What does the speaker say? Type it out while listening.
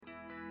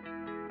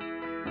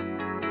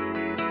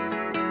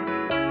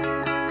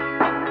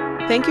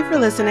Thank you for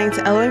listening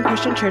to Elohim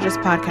Christian Church's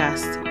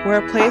podcast. We're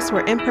a place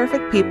where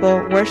imperfect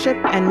people worship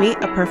and meet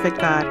a perfect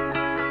God.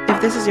 If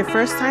this is your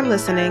first time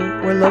listening,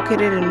 we're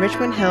located in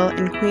Richmond Hill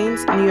in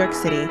Queens, New York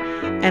City,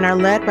 and are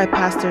led by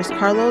Pastors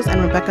Carlos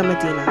and Rebecca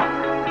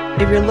Medina.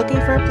 If you're looking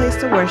for a place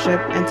to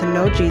worship and to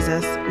know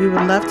Jesus, we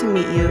would love to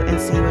meet you and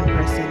see you in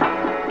person.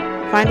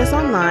 Find us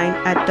online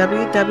at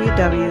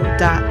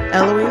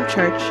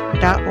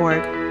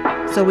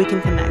www.elohimchurch.org so we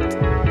can connect.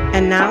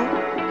 And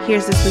now,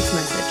 here's this week's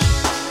message.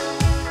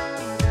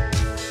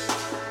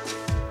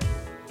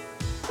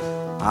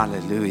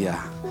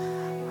 Hallelujah.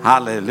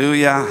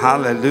 Hallelujah.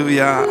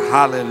 Hallelujah.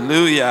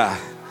 Hallelujah.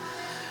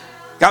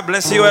 God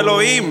bless you,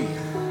 Elohim.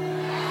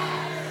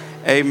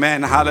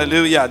 Amen.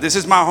 Hallelujah. This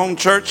is my home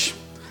church.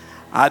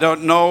 I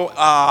don't know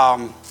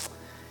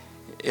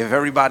if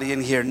everybody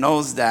in here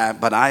knows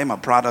that, but I am a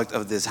product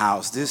of this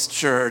house. This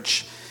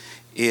church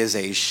is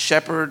a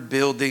shepherd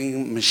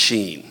building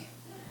machine.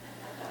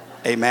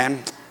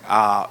 Amen.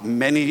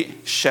 Many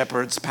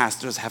shepherds,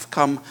 pastors have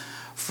come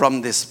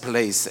from this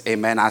place.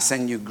 Amen. I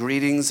send you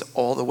greetings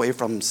all the way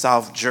from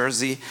South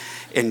Jersey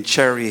in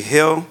Cherry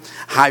Hill,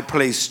 High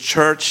Place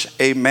Church.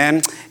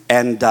 Amen.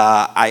 And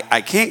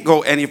I can't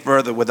go any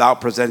further without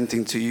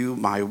presenting to you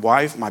my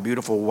wife, my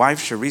beautiful wife,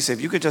 Sharice.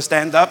 If you could just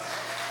stand up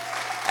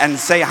and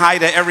say hi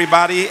to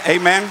everybody.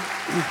 Amen.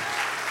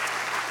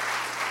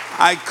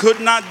 I could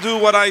not do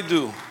what I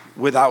do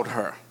without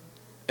her.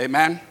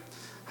 Amen.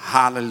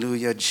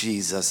 Hallelujah,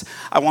 Jesus.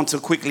 I want to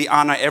quickly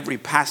honor every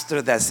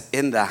pastor that's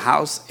in the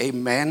house.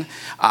 Amen.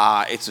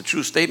 It's a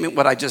true statement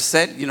what I just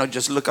said. You know,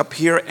 just look up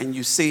here and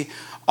you see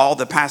all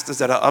the pastors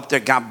that are up there.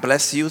 God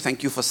bless you.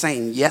 Thank you for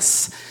saying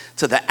yes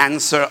to the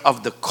answer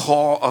of the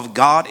call of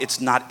God. It's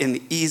not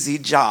an easy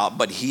job,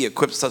 but He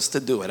equips us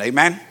to do it.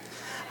 Amen.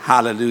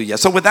 Hallelujah.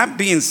 So with that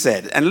being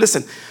said, and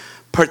listen,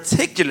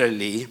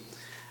 particularly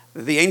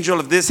the angel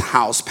of this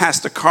house,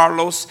 Pastor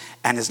Carlos,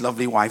 and his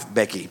lovely wife,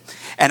 Becky.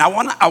 And I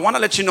want to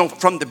let you know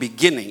from the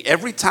beginning,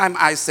 every time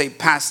I say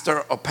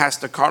Pastor or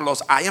Pastor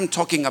Carlos, I am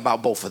talking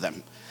about both of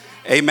them.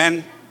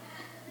 Amen.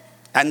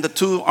 And the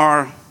two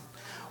are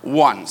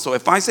one. So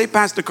if I say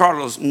Pastor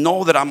Carlos,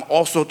 know that I'm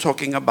also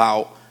talking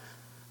about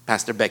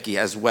Pastor Becky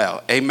as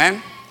well.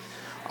 Amen.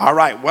 All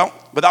right, well,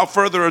 without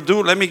further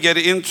ado, let me get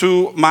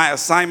into my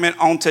assignment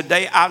on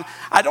today. I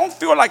don't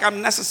feel like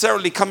I'm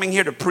necessarily coming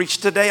here to preach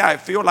today. I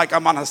feel like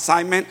I'm on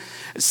assignment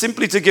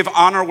simply to give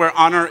honor where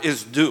honor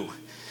is due.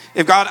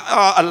 If God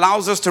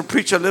allows us to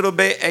preach a little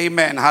bit,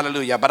 amen,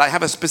 hallelujah. But I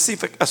have a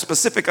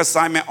specific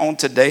assignment on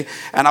today,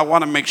 and I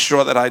want to make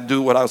sure that I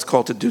do what I was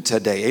called to do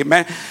today,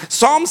 amen.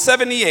 Psalm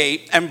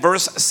 78 and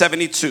verse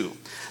 72.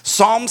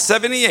 Psalm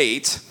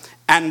 78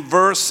 and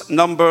verse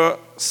number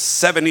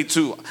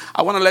 72.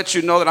 I want to let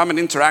you know that I'm an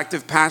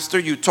interactive pastor.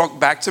 You talk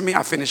back to me,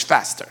 I finish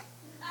faster.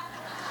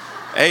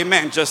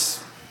 Amen.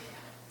 Just,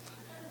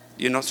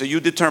 so you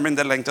determine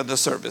the length of the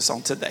service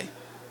on today.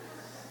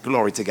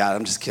 Glory to God.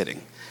 I'm just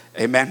kidding.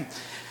 Amen.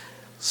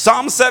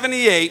 Psalm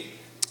 78,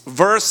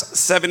 verse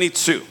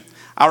 72.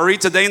 I'll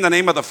read today in the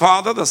name of the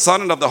Father, the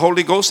Son, and of the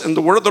Holy Ghost. And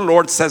the word of the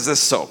Lord says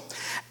this so.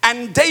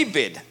 And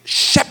David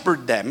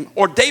shepherded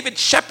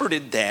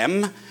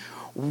them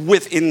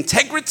with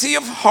integrity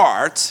of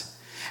heart,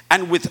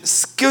 and with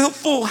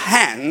skillful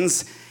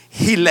hands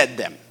he led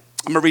them.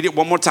 I'm going to read it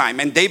one more time.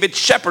 And David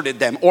shepherded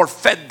them or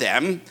fed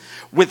them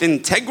with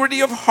integrity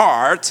of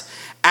heart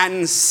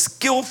and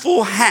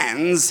skillful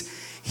hands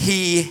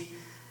he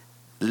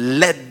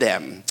led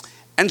them.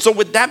 And so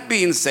with that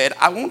being said,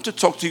 I want to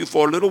talk to you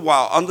for a little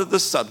while under the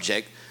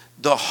subject,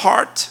 the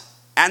heart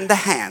and the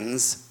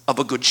hands of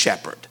a good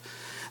shepherd.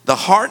 The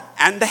heart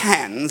and the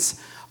hands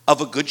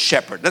of a good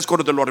shepherd. Let's go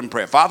to the Lord in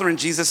prayer. Father, in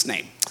Jesus'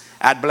 name,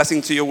 add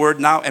blessing to your word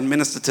now and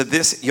minister to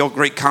this, your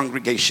great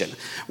congregation.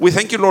 We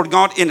thank you, Lord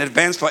God, in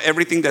advance for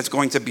everything that's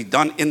going to be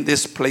done in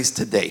this place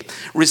today.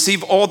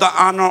 Receive all the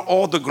honor,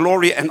 all the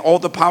glory, and all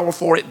the power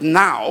for it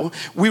now.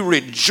 We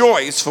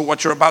rejoice for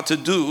what you're about to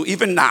do,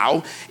 even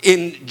now,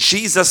 in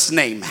Jesus'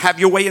 name. Have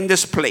your way in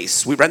this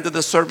place. We render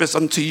the service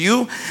unto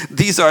you.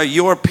 These are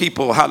your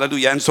people.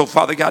 Hallelujah. And so,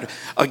 Father God,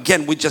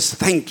 again, we just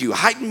thank you.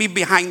 Hide me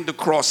behind the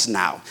cross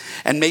now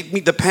and make me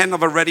the pen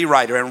of a ready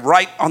writer and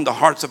write on the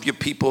hearts of your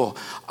people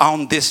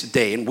on this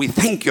day. And we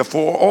thank you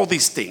for all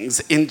these things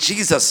in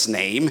Jesus'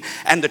 name.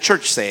 And the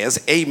church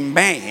says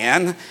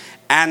amen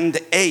and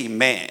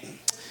amen.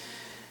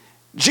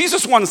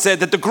 Jesus once said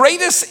that the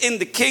greatest in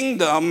the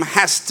kingdom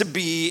has to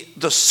be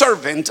the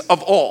servant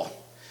of all.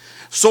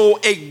 So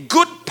a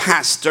good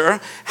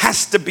pastor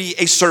has to be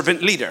a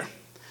servant leader.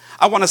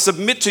 I want to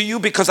submit to you,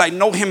 because I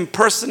know him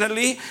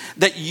personally,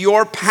 that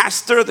your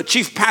pastor, the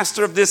chief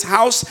pastor of this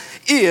house,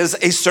 is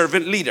a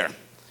servant leader.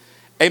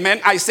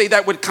 Amen. I say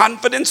that with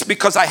confidence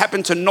because I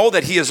happen to know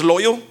that he is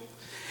loyal,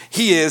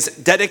 he is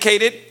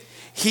dedicated,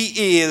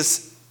 he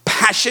is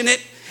passionate,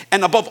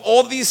 and above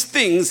all these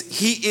things,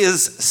 he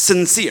is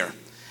sincere.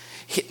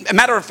 A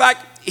matter of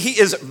fact, he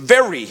is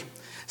very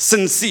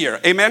sincere.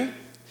 Amen.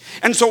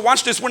 And so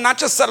watch this. We're not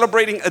just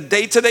celebrating a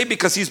day today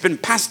because he's been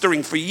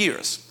pastoring for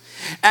years.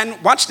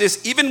 And watch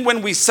this, even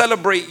when we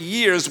celebrate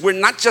years, we're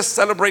not just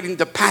celebrating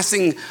the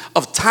passing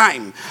of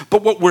time,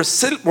 but what we're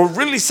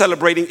really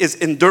celebrating is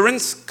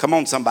endurance. Come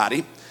on,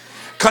 somebody.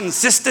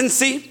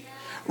 Consistency,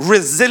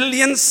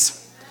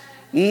 resilience,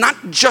 not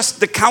just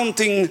the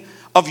counting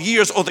of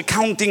years or the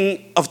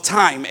counting of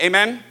time.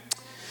 Amen.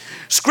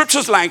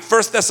 Scriptures like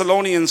 1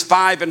 Thessalonians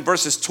 5 and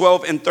verses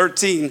 12 and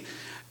 13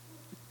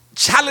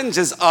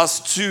 challenges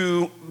us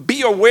to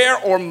be aware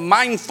or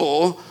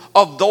mindful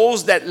of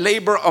those that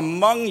labor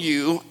among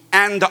you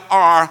and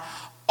are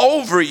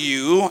over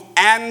you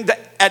and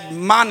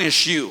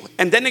admonish you.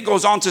 And then it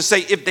goes on to say,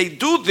 if they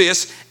do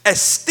this,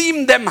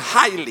 esteem them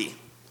highly.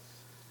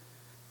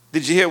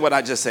 Did you hear what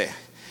I just said?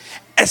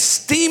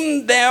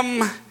 Esteem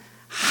them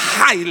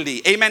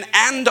highly, amen,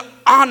 and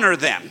honor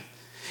them.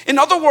 In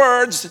other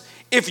words,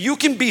 if you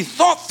can be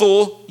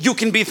thoughtful, you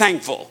can be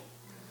thankful.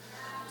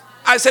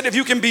 I said, if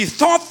you can be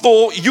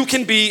thoughtful, you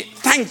can be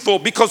thankful,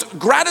 because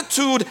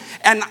gratitude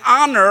and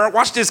honor,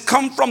 watch this,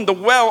 come from the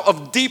well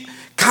of deep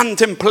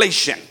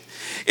contemplation.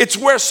 It's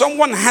where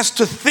someone has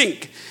to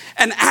think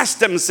and ask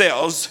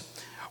themselves,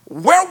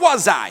 where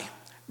was I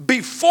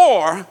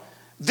before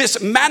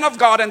this man of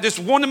God and this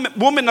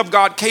woman of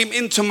God came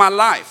into my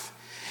life?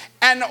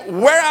 And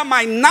where am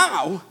I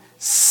now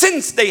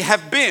since they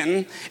have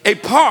been a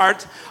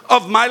part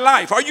of my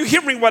life? Are you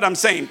hearing what I'm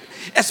saying?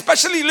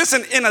 Especially,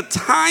 listen, in a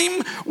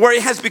time where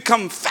it has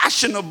become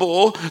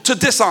fashionable to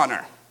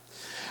dishonor,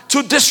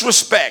 to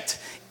disrespect,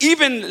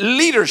 even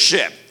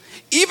leadership,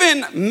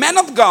 even men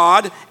of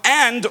God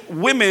and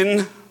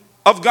women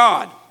of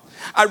God.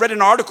 I read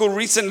an article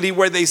recently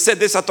where they said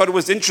this. I thought it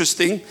was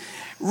interesting.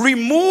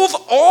 Remove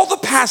all the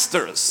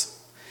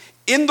pastors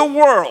in the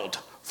world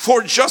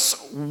for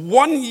just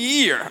 1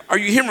 year. Are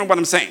you hearing what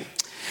I'm saying?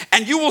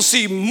 And you will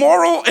see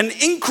an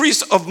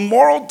increase of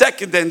moral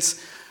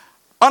decadence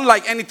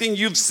unlike anything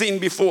you've seen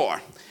before.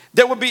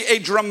 There will be a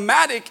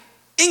dramatic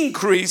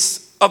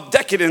increase of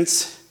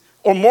decadence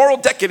or moral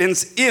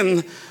decadence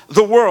in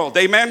the world.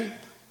 Amen?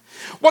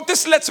 What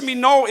this lets me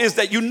know is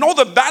that you know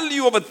the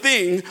value of a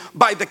thing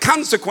by the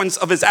consequence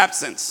of its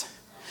absence.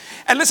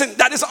 And listen,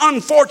 that is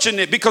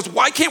unfortunate, because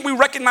why can't we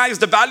recognize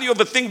the value of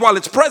a thing while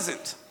it's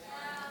present?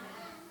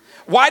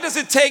 Why does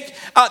it take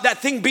that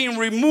thing being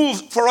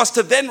removed for us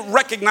to then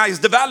recognize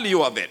the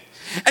value of it?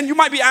 And you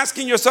might be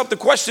asking yourself the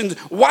question,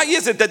 why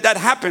is it that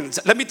happens?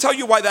 Let me tell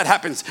you why that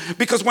happens.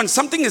 Because when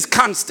something is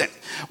constant,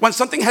 when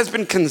something has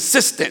been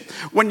consistent,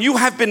 when you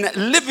have been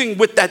living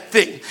with that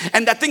thing,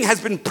 and that thing has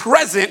been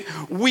present,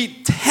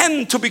 we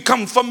tend to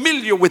become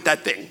familiar with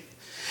that thing.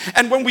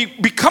 And when we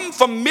become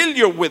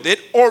familiar with it,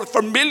 or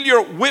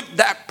familiar with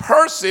that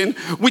person,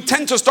 we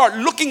tend to start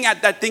looking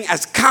at that thing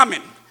as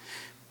common.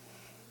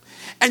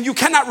 And you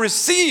cannot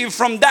receive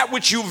from that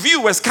which you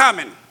view as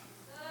common.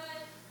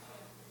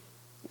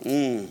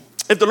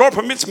 If the Lord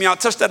permits me, I'll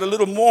touch that a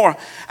little more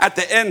at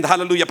the end.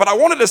 Hallelujah. But I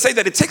wanted to say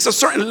that it takes a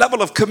certain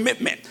level of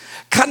commitment,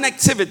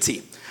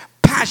 connectivity,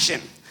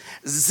 passion,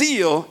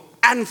 zeal,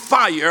 and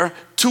fire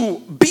to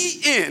be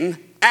in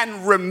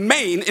and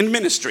remain in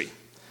ministry.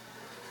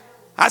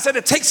 I said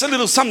it takes a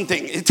little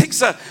something. It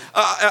takes a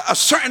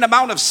certain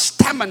amount of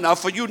stamina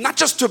for you not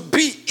just to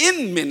be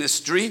in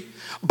ministry,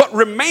 but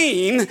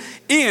remain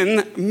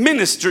in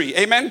ministry.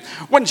 Amen.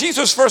 When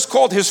Jesus first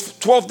called his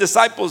 12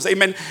 disciples,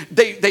 amen,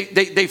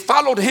 they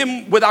followed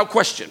him without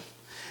question.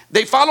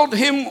 They followed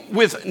him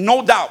with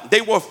no doubt. They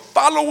were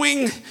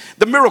following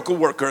the miracle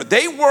worker.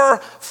 They were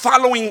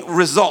following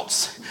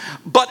results.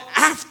 But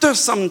after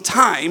some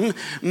time,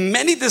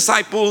 many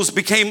disciples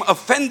became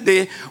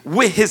offended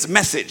with his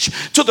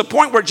message, to the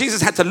point where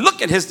Jesus had to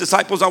look at his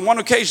disciples on one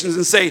occasion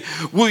and say,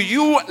 will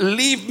you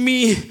leave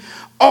me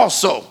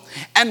also?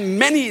 And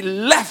many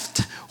left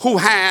who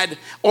had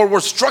or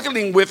were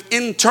struggling with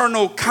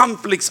internal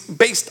conflicts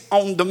based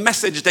on the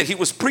message that he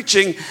was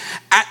preaching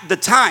at the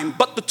time.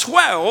 But the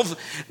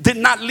 12 did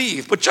not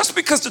leave. But just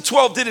because the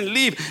 12 didn't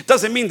leave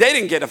doesn't mean they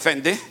didn't get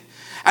offended.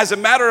 As a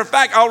matter of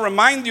fact, I'll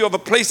remind you of a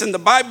place in the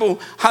Bible,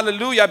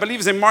 hallelujah, I believe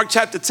it's in Mark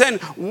chapter 10,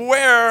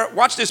 where,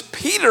 watch this,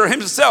 Peter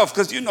himself,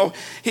 because you know,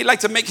 he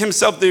liked to make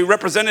himself the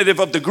representative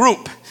of the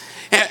group.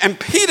 And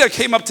Peter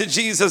came up to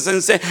Jesus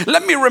and said,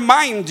 let me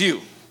remind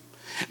you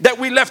that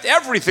we left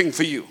everything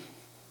for you.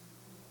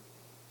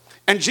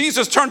 And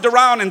Jesus turned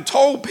around and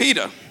told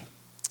Peter,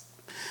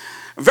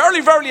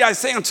 verily, verily, I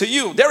say unto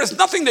you, there is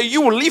nothing that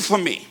you will leave for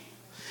me.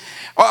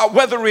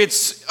 Whether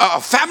it's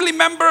family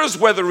members,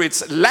 whether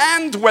it's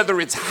land, whether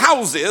it's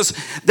houses,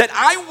 that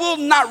I will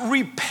not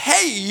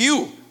repay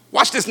you.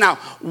 Watch this now,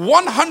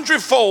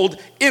 100-fold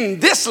in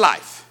this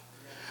life,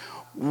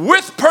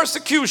 with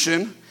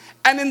persecution,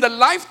 and in the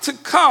life to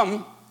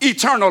come,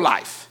 eternal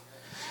life.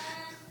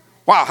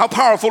 Wow, how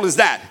powerful is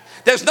that?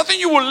 There's nothing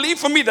you will leave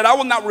for me that I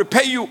will not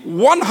repay you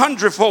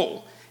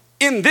 100-fold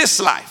in this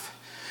life.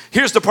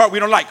 Here's the part we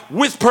don't like,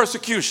 with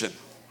persecution.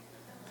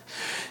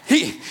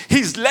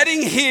 He's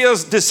letting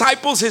his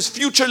disciples, his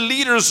future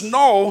leaders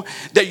know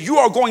that you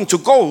are going to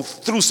go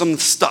through some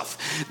stuff.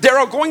 There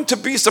are going to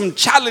be some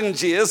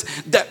challenges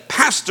that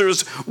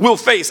pastors will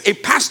face. A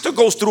pastor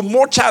goes through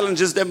more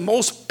challenges than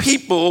most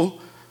people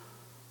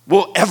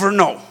will ever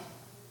know.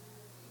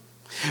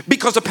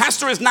 Because a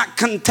pastor is not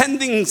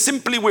contending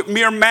simply with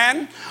mere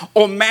man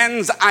or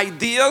man's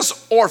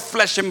ideas or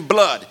flesh and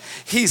blood.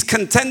 He's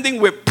contending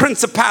with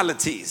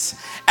principalities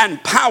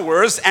and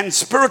powers and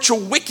spiritual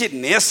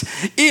wickedness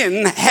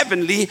in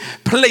heavenly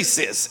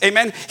places.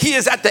 Amen. He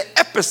is at the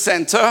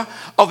epicenter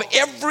of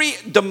every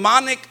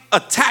demonic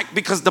attack,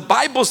 because the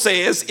Bible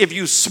says if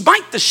you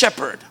smite the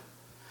shepherd,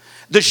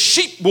 the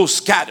sheep will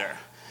scatter.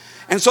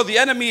 And so the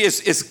enemy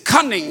is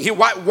cunning.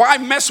 Why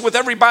mess with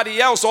everybody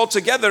else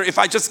altogether? If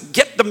I just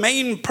get the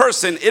main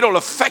person, it'll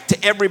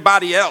affect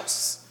everybody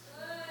else.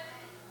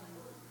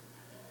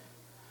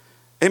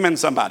 Amen,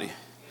 somebody.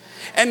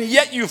 And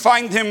yet you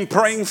find him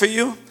praying for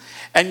you.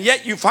 And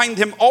yet you find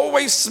him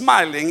always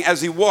smiling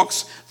as he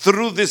walks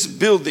through this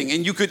building.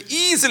 And you could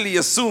easily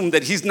assume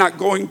that he's not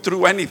going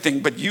through anything,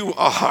 but you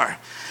are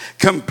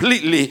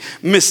completely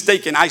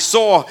mistaken. I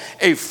saw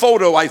a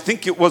photo, I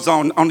think it was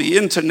on the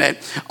internet,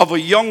 of a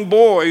young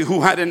boy who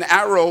had an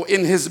arrow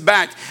in his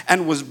back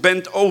and was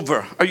bent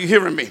over. Are you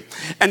hearing me?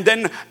 And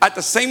then at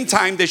the same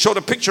time, they showed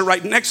a picture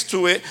right next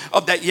to it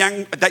of that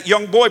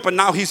young boy, but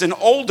now he's an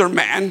older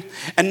man,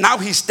 and now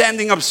he's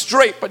standing up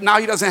straight, but now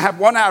he doesn't have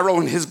one arrow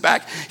in his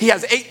back. He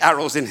has 8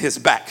 arrows in his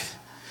back.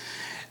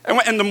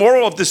 And the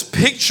moral of this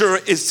picture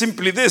is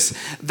simply this,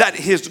 that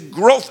his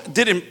growth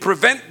didn't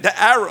prevent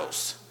the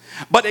arrows,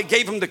 but it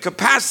gave him the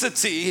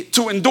capacity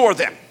to endure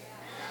them.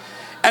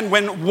 And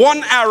when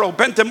one arrow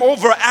bent him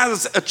over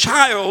as a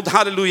child,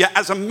 hallelujah,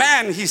 as a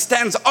man, he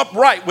stands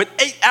upright with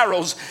 8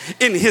 arrows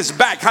in his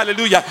back,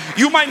 hallelujah.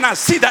 You might not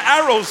see the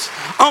arrows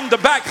on the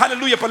back,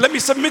 hallelujah, but let me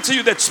submit to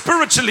you that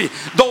spiritually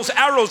those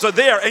arrows are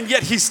there, and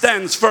yet he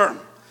stands firm.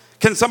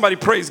 Can somebody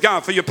praise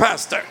God for your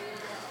pastor?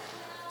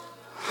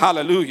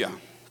 Hallelujah.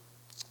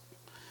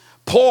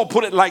 Paul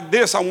put it like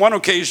this on one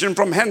occasion: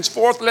 from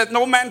henceforth let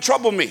no man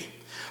trouble me,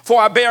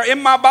 for I bear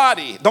in my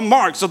body the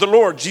marks of the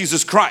Lord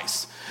Jesus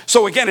Christ.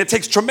 So again, it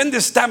takes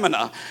tremendous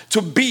stamina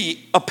to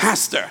be a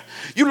pastor.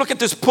 You look at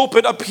this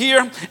pulpit up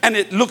here and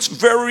it looks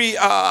very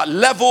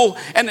level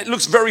and it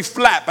looks very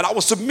flat. But I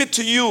will submit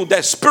to you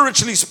that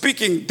spiritually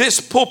speaking, this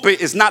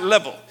pulpit is not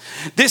level.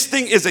 This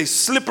thing is a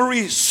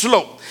slippery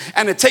slope.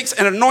 And it takes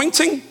an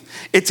anointing.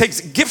 It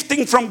takes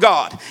gifting from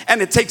God,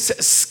 and it takes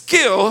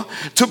skill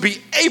to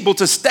be able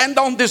to stand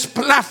on this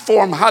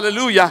platform,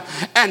 hallelujah,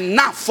 and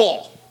not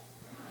fall.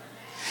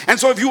 And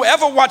so if you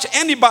ever watch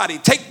anybody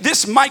take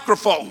this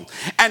microphone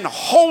and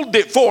hold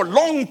it for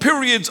long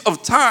periods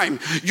of time,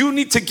 you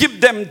need to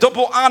give them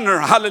double honor,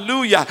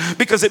 hallelujah,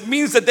 because it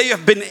means that they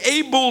have been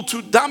able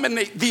to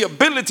dominate the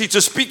ability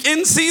to speak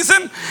in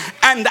season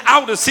and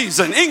out of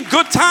season, in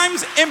good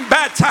times, in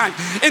bad times,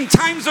 in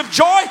times of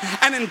joy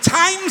and in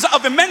times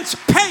of immense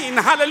pain,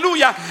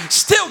 hallelujah,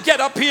 still get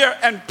up here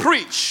and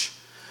preach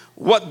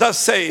what thus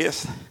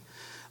saith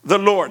the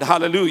Lord,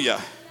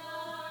 hallelujah.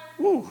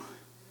 Woo.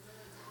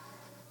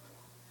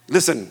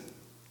 Listen,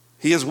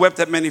 he has wept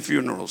at many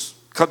funerals,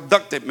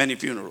 conducted many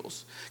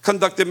funerals,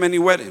 conducted many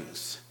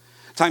weddings,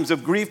 times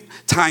of grief,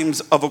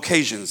 times of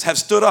occasions, have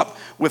stood up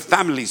with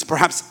families,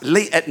 perhaps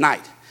late at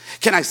night.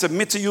 Can I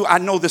submit to you, I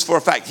know this for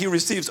a fact, he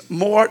receives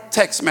more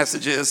text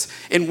messages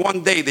in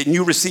one day than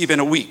you receive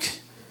in a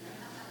week.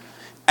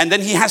 And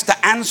then he has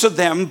to answer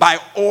them by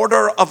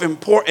order of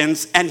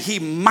importance, and he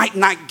might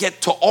not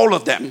get to all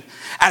of them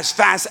as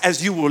fast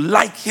as you would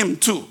like him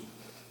to.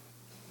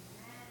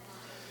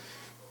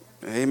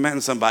 Amen,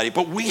 somebody.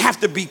 But we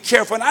have to be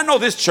careful. And I know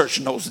this church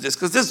knows this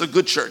because this is a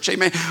good church.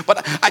 Amen.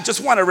 But I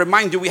just want to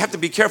remind you, we have to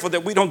be careful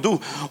that we don't do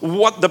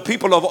what the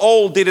people of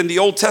old did in the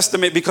Old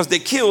Testament, because they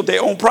killed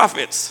their own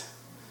prophets.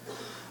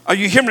 Are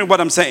you hearing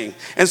what I'm saying?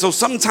 And so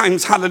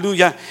sometimes,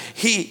 hallelujah,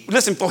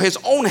 listen, for his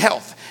own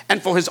health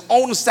and for his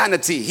own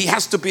sanity, he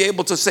has to be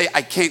able to say,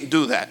 I can't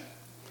do that.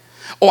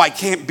 Or I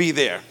can't be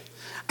there.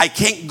 I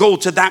can't go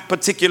to that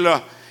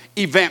particular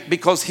event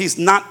because he's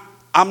not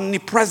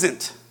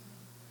omnipresent.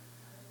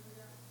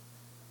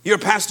 Your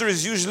pastor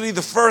is usually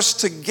the first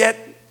to get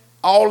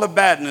all the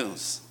bad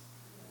news,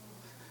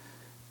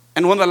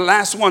 and one of the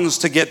last ones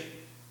to get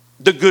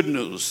the good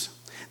news.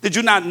 Did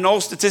you not know,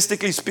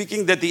 statistically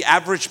speaking, that the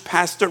average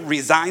pastor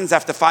resigns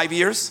after 5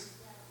 years?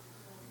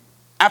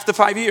 After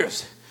 5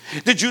 years.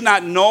 Did you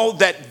not know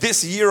that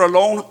this year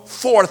alone,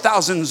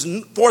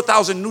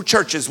 4,000 new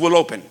churches will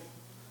open?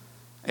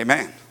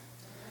 Amen.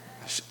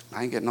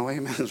 I ain't getting no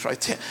amens right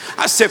there.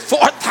 I said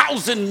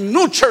 4,000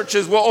 new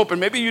churches will open.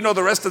 Maybe you know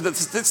the rest of the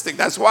statistic.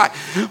 That's why.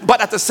 But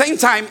at the same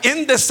time,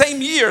 in the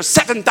same year,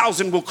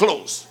 7,000 will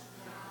close.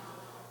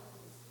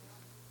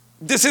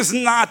 This is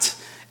not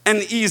an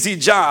easy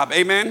job.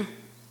 Amen.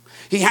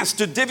 He has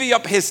to divvy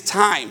up his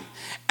time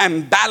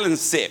and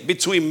balance it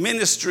between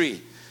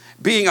ministry,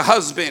 being a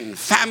husband,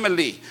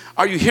 family.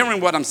 Are you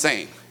hearing what I'm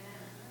saying?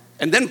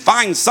 And then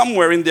find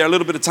somewhere in there a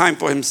little bit of time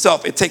for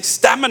himself. It takes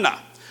stamina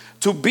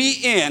to be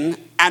in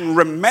and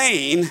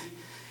remain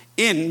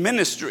in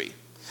ministry.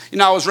 You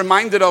know, I was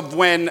reminded of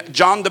when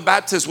John the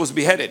Baptist was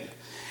beheaded.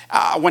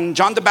 When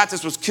John the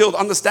Baptist was killed,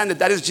 understand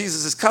that is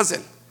Jesus'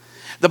 cousin.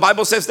 The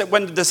Bible says that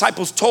when the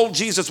disciples told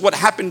Jesus what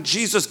happened,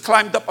 Jesus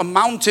climbed up a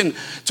mountain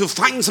to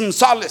find some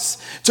solace,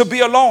 to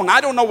be alone.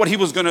 I don't know what he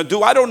was going to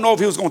do. I don't know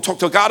if he was going to talk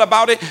to God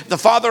about it, the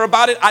Father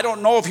about it. I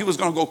don't know if he was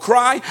going to go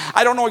cry.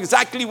 I don't know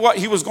exactly what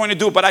he was going to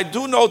do, but I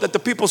do know that the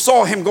people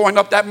saw him going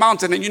up that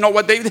mountain. And you know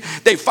what they did?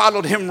 They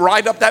followed him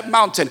right up that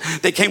mountain.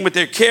 They came with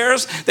their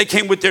cares. They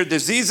came with their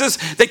diseases.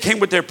 They came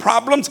with their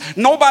problems.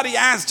 Nobody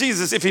asked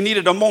Jesus if he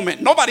needed a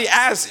moment. Nobody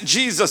asked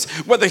Jesus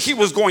whether he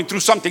was going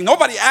through something.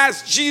 Nobody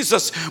asked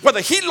Jesus whether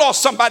he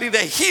lost somebody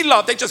that he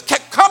loved. They just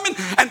kept coming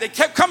and they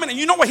kept coming. And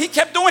you know what he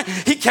kept doing?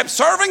 He kept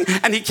serving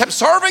and he kept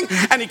serving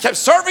and he kept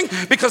serving,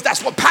 because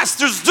that's what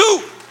pastors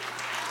do.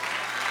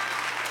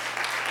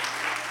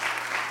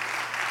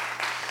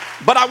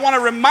 But I want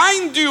to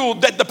remind you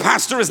that the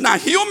pastor is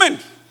not human.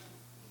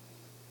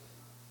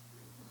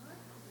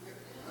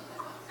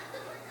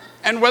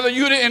 And whether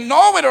you didn't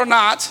know it or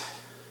not,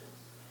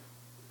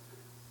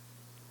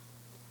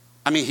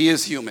 I mean, he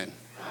is human.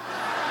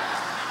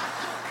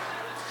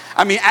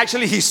 I mean,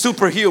 actually, he's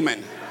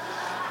superhuman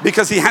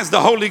because he has the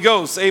Holy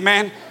Ghost.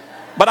 Amen.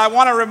 But I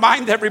want to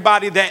remind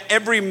everybody that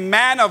every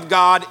man of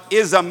God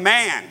is a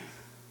man.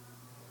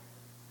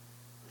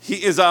 He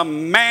is a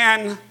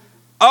man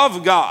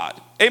of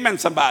God. Amen,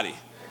 somebody.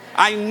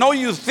 I know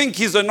you think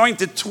he's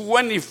anointed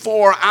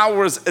 24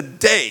 hours a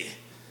day,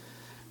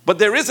 but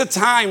there is a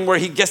time where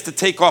he gets to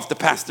take off the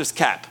pastor's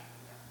cap.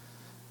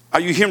 Are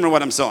you hearing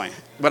what I'm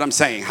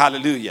saying?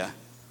 Hallelujah.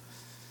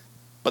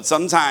 But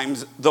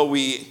sometimes, though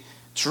we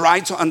try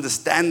to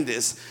understand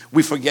this,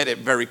 we forget it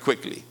very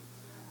quickly.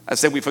 I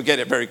said we forget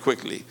it very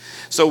quickly.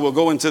 So we'll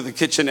go into the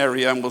kitchen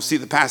area and we'll see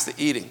the pastor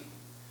eating.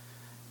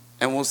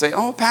 And we'll say,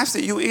 "Oh, pastor,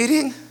 you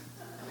eating?"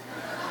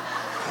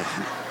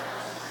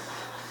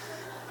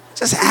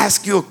 Just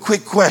ask you a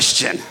quick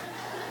question.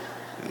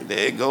 And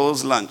there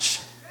goes lunch.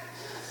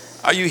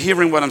 Are you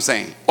hearing what I'm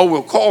saying? Or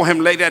we'll call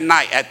him late at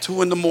night at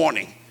 2 a.m.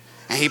 and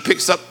he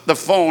picks up the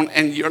phone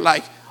and you're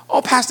like,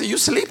 "Oh, pastor, you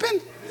sleeping?"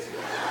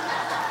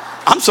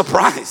 I'm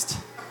surprised.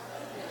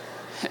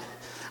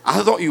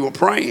 I thought you were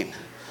praying.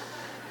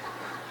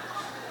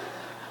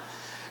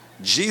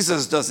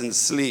 Jesus doesn't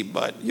sleep,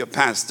 but your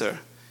pastor,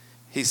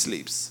 he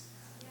sleeps.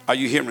 Are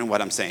you hearing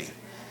what I'm saying?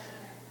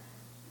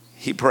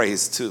 He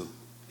prays too.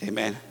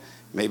 Amen.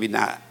 Maybe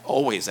not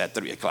always at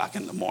 3 o'clock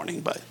in the morning,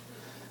 but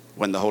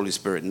when the Holy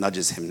Spirit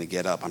nudges him to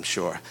get up, I'm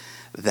sure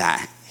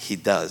that he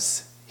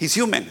does. He's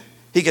human.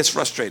 He gets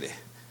frustrated.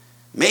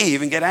 May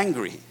even get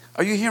angry.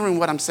 Are you hearing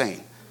what I'm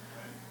saying?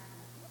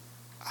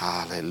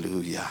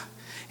 Hallelujah.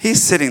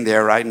 He's sitting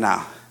there right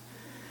now,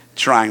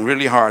 trying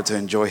really hard to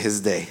enjoy his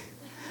day.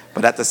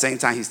 But at the same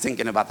time, he's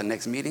thinking about the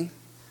next meeting,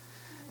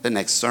 the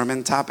next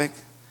sermon topic,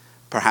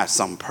 perhaps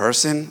some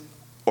person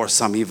or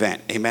some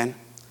event. Amen.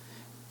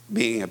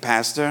 Being a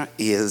pastor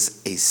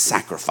is a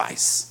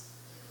sacrifice.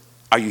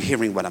 Are you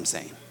hearing what I'm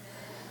saying?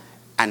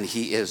 And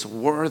he is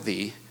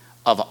worthy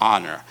of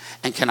honor.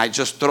 And can I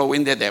just throw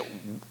in there that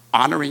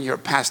honoring your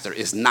pastor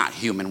is not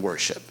human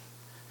worship.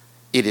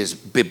 It is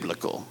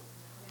biblical.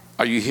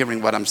 Are you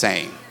hearing what I'm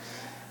saying?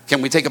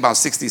 Can we take about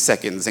 60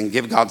 seconds and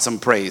give God some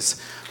praise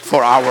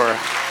for our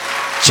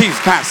chief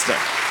pastor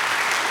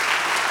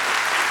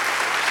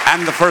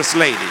and the first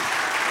lady?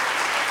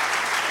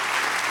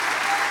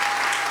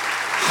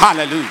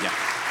 Hallelujah.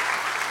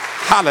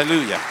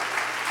 Hallelujah.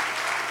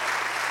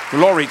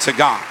 Glory to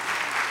God.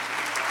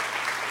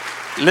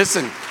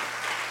 Listen.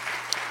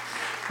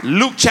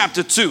 Luke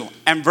chapter 2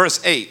 and verse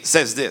 8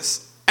 says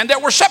this. "And there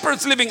were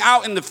shepherds living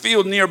out in the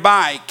field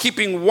nearby,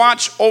 keeping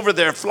watch over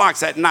their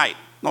flocks at night."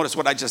 Notice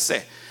what I just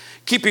said.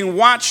 Keeping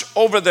watch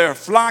over their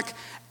flock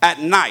at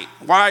night.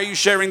 Why are you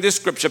sharing this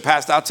scripture,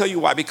 Pastor? I'll tell you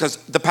why. Because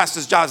the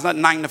pastor's job is not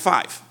 9 to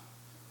 5.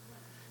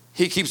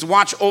 He keeps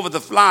watch over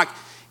the flock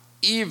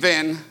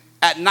even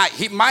at night.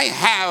 He might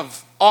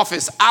have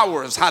office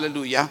hours,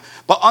 hallelujah,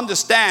 but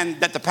understand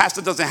that the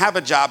pastor doesn't have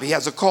a job. He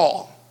has a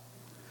call.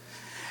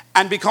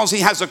 And because he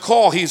has a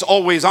call, he's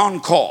always on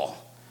call.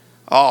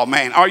 Oh,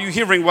 man. Are you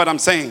hearing what I'm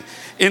saying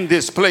in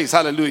this place?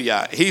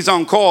 Hallelujah. He's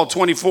on call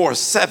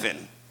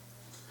 24/7.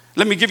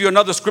 Let me give you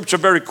another scripture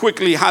very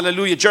quickly.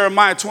 Hallelujah.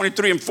 Jeremiah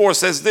 23:4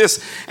 says this.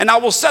 "And I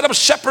will set up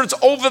shepherds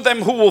over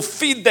them who will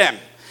feed them.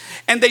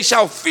 And they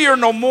shall fear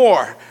no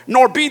more,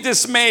 nor be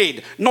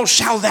dismayed, nor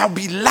shall thou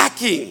be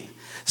lacking,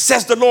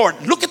 says the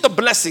Lord." Look at the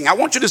blessing. I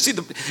want you to see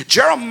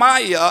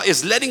Jeremiah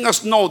is letting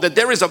us know that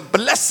there is a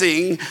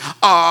blessing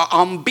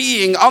on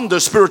being under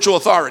spiritual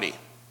authority.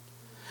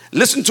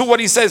 Listen to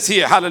what he says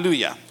here.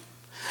 Hallelujah.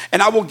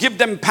 "And I will give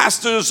them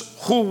pastors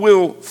who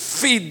will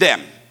feed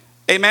them."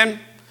 Amen.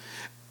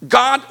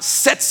 God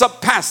sets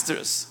up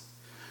pastors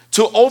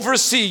to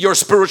oversee your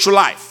spiritual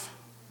life.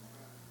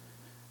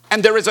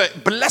 And there is a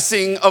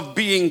blessing of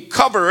being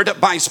covered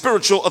by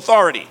spiritual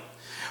authority.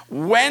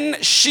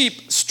 When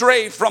sheep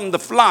stray from the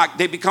flock,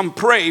 they become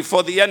prey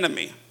for the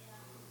enemy.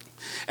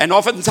 and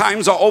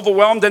oftentimes are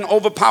overwhelmed and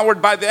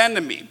overpowered by the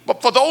enemy.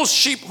 But for those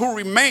sheep who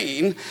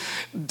remain,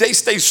 they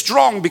stay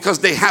strong because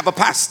they have a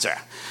pastor.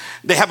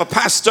 They have a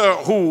pastor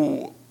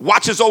who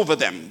watches over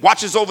them,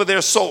 watches over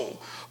their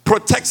soul,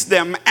 protects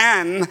them,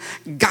 and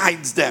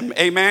guides them.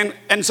 Amen.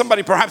 And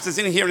somebody perhaps is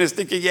in here and is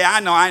thinking, yeah,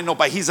 I know,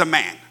 but he's a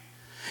man.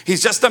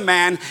 He's just a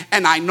man,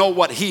 and I know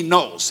what he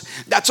knows.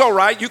 That's all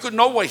right. You could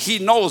know what he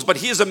knows, but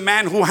he is a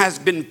man who has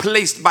been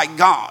placed by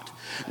God.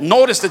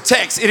 Notice the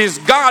text. It is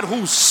God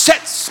who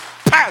sets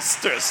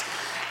pastors.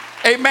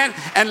 Amen.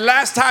 And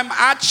last time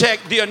I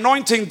checked, the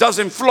anointing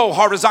doesn't flow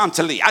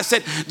horizontally. I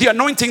said the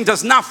anointing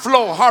does not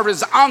flow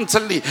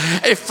horizontally.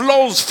 It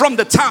flows from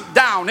the top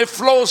down. It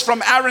flows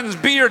from Aaron's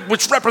beard,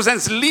 which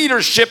represents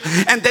leadership,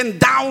 and then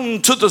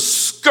down to the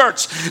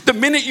skirts. The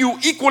minute you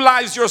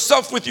equalize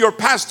yourself with your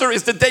pastor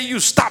is the day you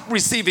stop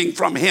receiving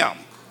from him.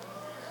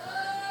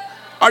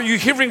 Are you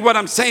hearing what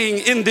I'm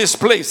saying in this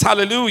place?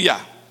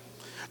 Hallelujah.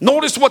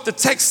 Notice what the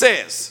text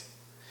says.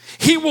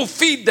 He will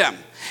feed them.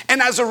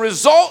 And as a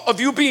result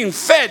of you being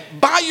fed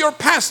by your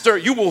pastor,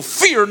 you will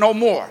fear no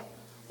more.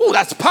 Oh,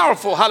 that's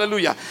powerful.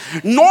 Hallelujah.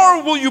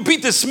 Nor will you be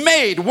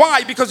dismayed.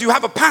 Why? Because you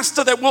have a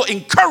pastor that will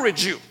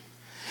encourage you.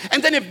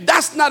 And then if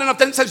that's not enough,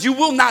 then it says you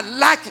will not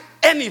lack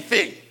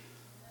anything.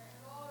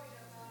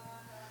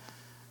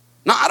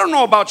 Now, I don't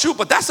know about you,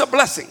 but that's a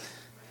blessing.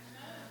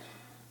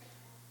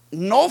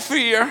 No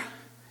fear,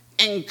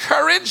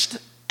 encouraged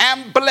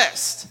and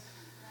blessed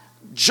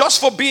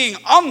just for being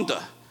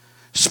under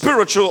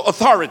spiritual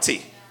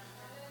authority.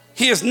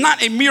 He is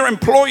not a mere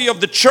employee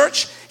of the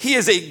church. He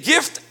is a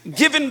gift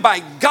given by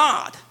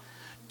God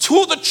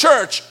to the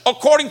church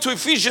according to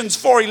Ephesians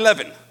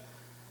 4:11.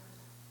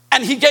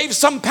 And he gave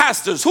some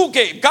pastors. Who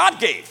gave? God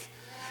gave.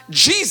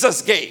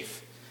 Jesus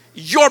gave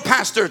your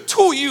pastor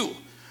to you,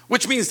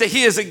 which means that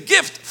he is a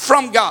gift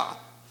from God,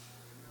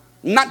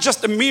 not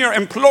just a mere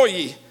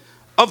employee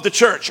of the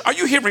church. Are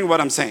you hearing what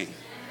I'm saying?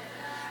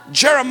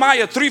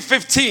 Jeremiah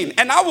 3:15,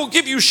 and I will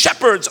give you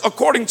shepherds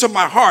according to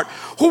my heart,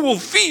 who will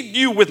feed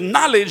you with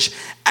knowledge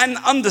and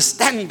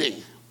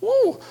understanding.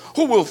 Ooh,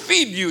 who will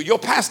feed you? Your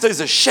pastor is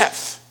a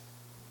chef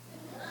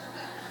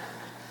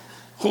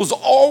who's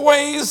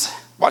always,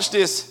 watch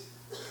this,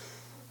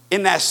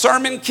 in that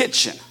sermon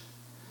kitchen,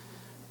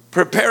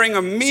 preparing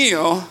a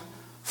meal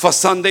for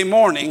Sunday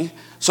morning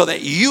so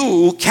that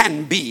you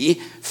can be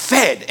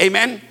fed.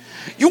 Amen.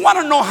 You want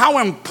to know how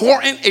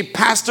important a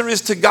pastor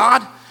is to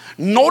God?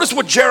 Notice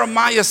what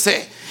Jeremiah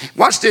said.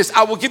 Watch this.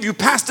 I will give you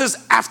pastors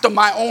after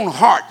my own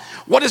heart.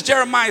 What is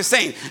Jeremiah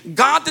saying?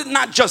 God did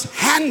not just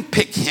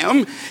handpick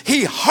him,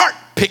 he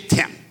heart-picked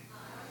him.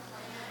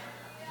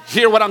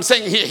 Hear what I'm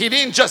saying here? He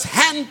didn't just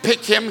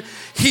handpick him,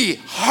 he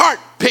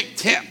heart-picked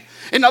him.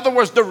 In other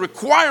words, the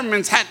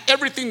requirements had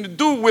everything to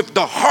do with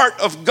the heart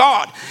of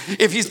God.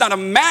 If he's not a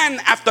man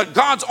after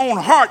God's own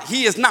heart,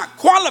 he is not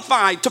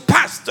qualified to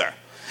pastor.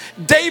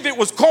 David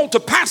was called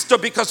to pastor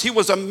because he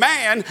was a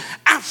man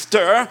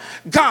after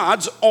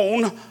God's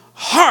own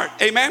heart.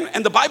 Amen.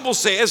 And the Bible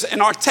says,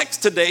 and our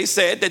text today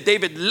said that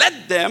David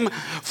led them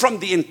from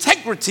the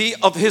integrity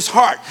of his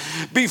heart.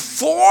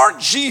 Before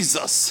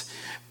Jesus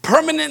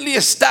permanently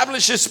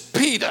establishes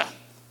Peter,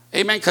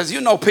 amen, because you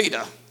know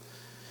Peter,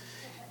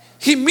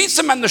 he meets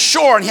him on the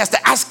shore and he has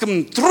to ask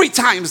him 3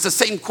 times the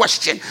same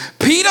question.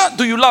 Peter,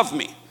 do you love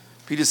me?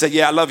 Peter said,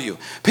 yeah, I love you.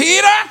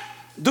 Peter,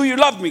 do you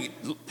love me?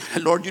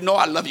 Lord, you know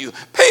I love you.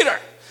 Peter,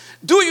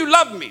 do you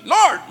love me?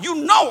 Lord, you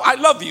know I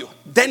love you.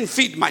 Then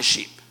feed my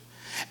sheep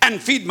and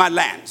feed my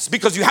lambs,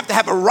 because you have to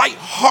have a right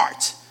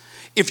heart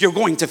if you're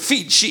going to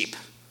feed sheep,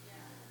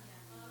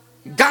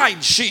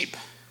 guide sheep,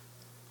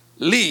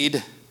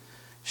 lead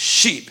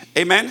sheep.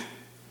 Amen.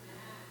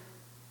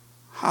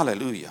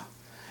 Hallelujah.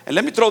 And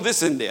let me throw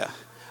this in there.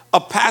 A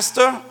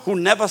pastor who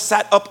never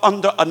sat up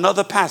under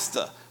another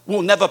pastor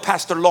will never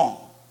pastor long.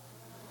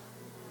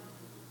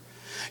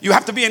 You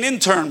have to be an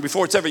intern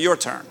before it's ever your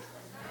turn.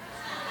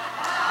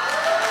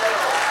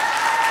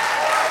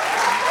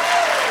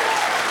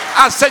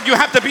 I said you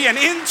have to be an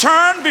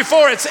intern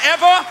before it's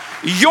ever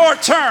your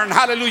turn.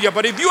 Hallelujah.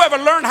 But if you ever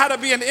learn how to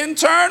be an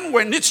intern,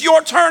 when it's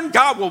your turn,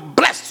 God will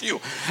bless you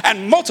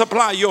and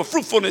multiply your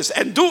fruitfulness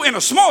and do in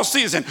a small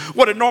season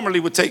what it normally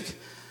would take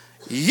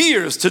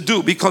years to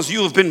do, because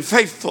you have been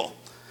faithful.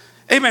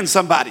 Amen,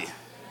 somebody.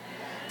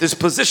 This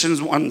positions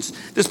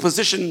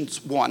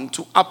one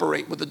to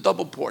operate with a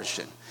double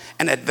portion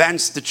and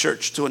advance the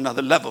church to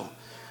another level.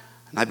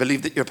 And I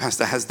believe that your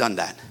pastor has done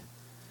that.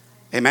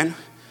 Amen.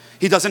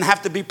 He doesn't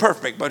have to be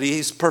perfect, but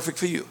he's perfect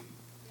for you.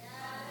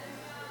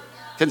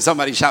 Can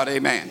somebody shout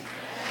amen?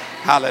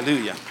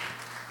 Hallelujah.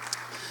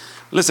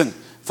 Listen,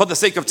 for the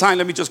sake of time,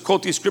 let me just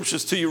quote these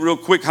scriptures to you real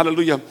quick.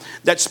 Hallelujah.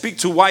 That speak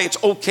to why it's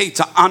okay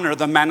to honor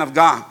the man of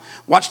God.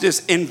 Watch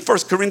this. In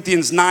 1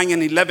 Corinthians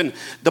 9:11,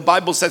 the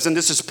Bible says, and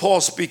this is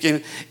Paul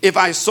speaking, if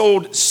I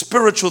sowed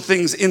spiritual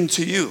things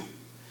into you,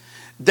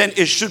 then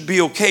it should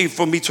be okay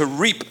for me to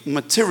reap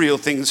material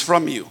things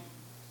from you.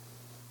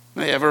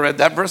 Have you ever read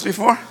that verse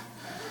before?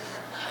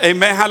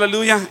 Amen,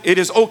 hallelujah. It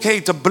is okay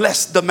to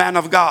bless the man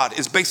of God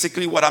is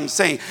basically what I'm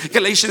saying.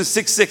 Galatians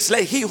 6:6,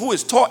 let he who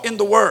is taught in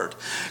the word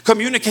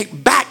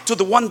communicate back to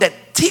the one that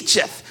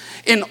teacheth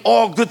in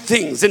all good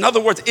things. In other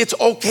words, it's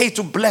okay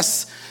to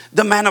bless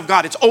the man of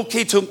God. It's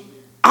okay to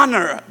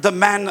honor the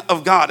man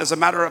of God. As a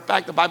matter of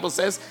fact, the Bible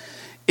says,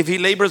 if he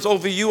labors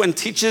over you and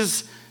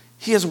teaches,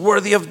 he is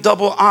worthy of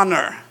double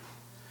honor.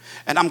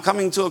 And I'm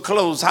coming to a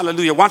close,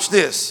 hallelujah. Watch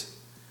this.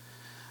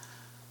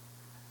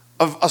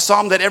 A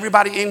psalm that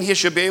everybody in here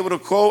should be able to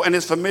quote and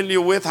is familiar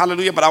with,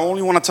 hallelujah, but I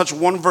only want to touch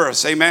one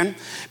verse, amen,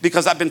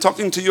 because I've been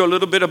talking to you a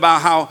little bit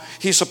about how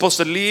he's supposed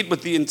to lead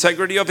with the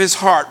integrity of his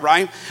heart,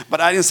 right?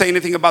 But I didn't say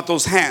anything about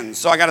those hands,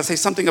 so I got to say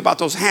something about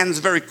those hands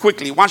very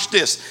quickly. Watch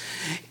this.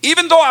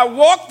 Even though I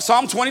walk,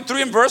 Psalm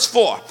 23 and verse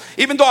 4,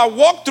 even though I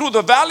walk through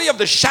the valley of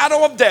the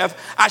shadow of death,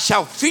 I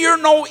shall fear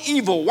no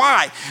evil.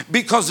 Why?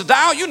 Because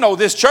thou, you know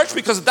this, church,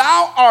 because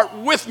thou art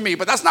with me.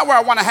 But that's not where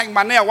I want to hang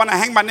my nail. I want to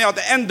hang my nail at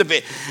the end of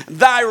it.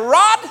 Thy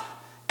rod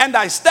and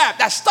thy staff,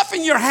 that stuff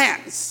in your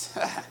hands,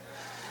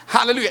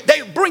 hallelujah,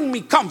 they bring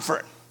me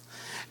comfort.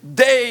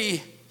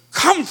 They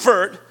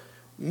comfort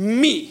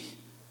me.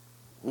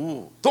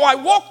 Ooh. Though I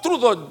walk through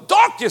the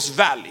darkest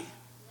valley,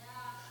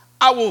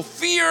 I will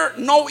fear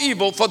no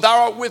evil, for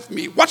thou art with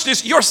me. Watch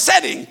this. Your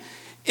setting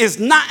is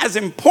not as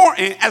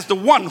important as the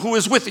one who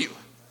is with you.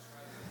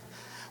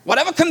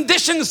 Whatever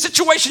condition,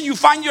 situation you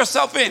find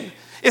yourself in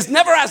is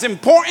never as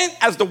important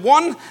as the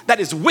one that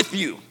is with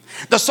you.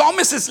 The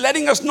psalmist is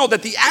letting us know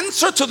that the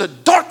answer to the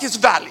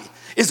darkest valley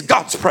is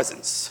God's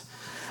presence.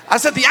 I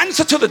said the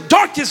answer to the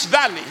darkest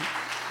valley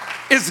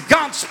is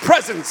God's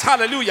presence.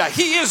 Hallelujah.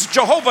 He is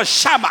Jehovah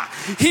Shammah.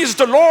 He is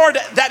the Lord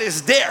that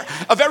is there.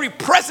 A very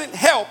present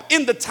help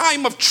in the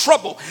time of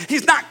trouble.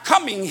 He's not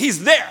coming.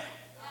 He's there.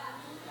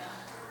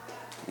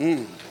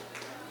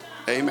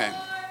 Amen.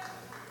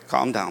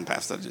 Calm down,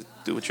 Pastor. Just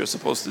do what you're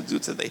supposed to do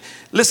today.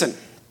 Listen.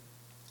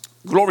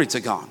 Glory to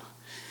God.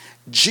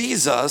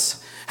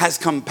 Jesus has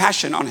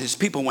compassion on his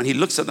people when he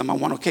looks at them on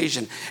one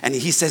occasion and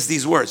he says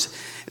these words.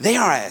 They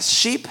are as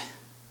sheep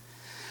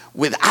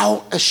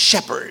without a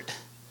shepherd.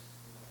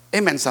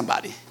 Amen,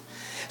 somebody.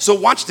 So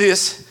watch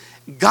this.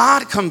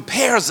 God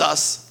compares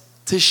us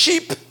to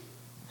sheep.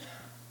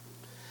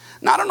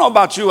 Now, I don't know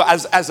about you,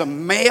 as a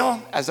male,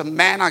 as a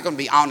man, I'm going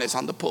to be honest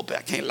on the pulpit.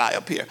 I can't lie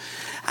up here.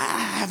 I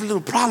have a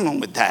little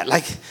problem with that.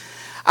 Like,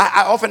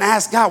 I often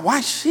ask God,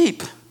 why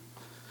sheep?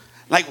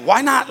 Like,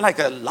 why not like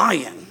a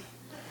lion?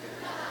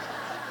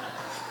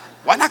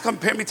 Why not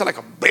compare me to like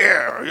a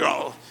bear, you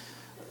know?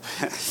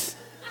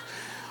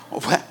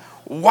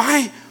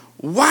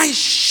 Why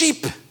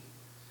sheep?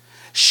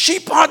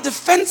 Sheep are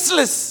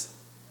defenseless.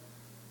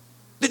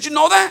 Did you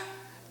know that?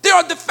 They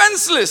are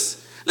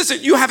defenseless. Listen,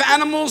 you have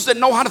animals that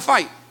know how to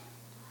fight.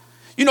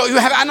 You know, you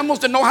have animals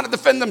that know how to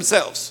defend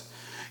themselves.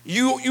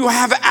 You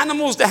have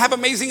animals that have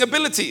amazing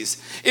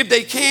abilities. If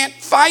they can't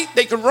fight,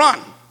 they can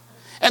run.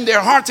 And they're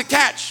hard to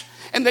catch.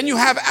 And then you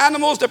have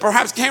animals that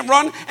perhaps can't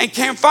run and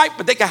can't fight,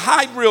 but they can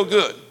hide real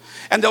good.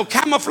 And they'll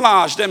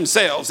camouflage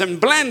themselves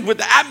and blend with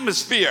the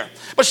atmosphere.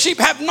 But sheep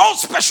have no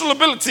special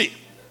ability.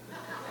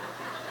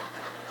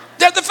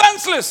 They're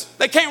defenseless.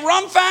 They can't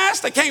run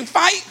fast. They can't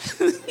fight.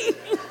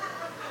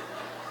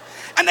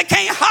 And they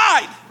can't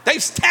hide. They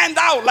stand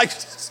out like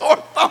sore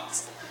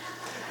thumbs.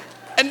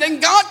 And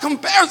then God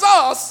compares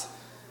us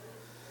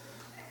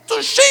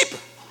to sheep.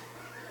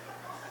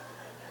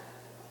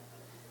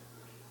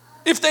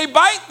 If they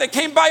bite, they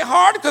can't bite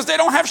hard because they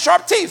don't have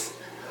sharp teeth.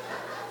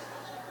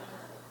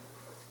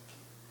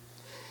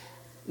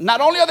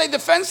 Not only are they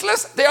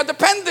defenseless, they are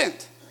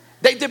dependent.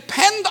 They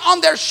depend on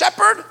their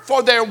shepherd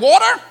for their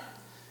water.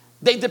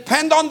 They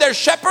depend on their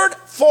shepherd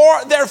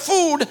for their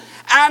food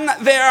and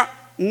their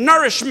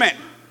nourishment.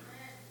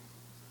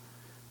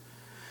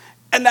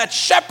 And that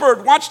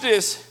shepherd, watch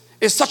this,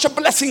 is such a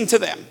blessing to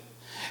them.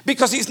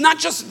 Because he's not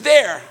just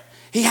there,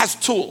 he has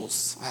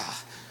tools.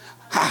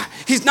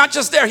 He's not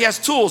just there, he has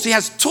tools. He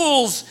has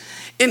tools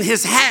in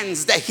his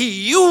hands that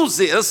he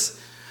uses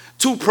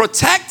to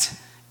protect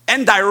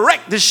and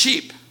direct the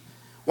sheep.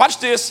 Watch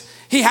this.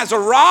 He has a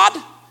rod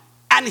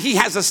and he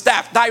has a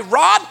staff. Thy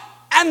rod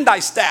and thy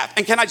staff.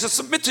 And can I just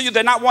submit to you,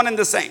 they're not one and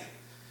the same.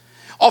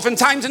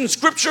 Oftentimes in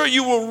scripture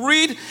you will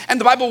read and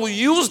the Bible will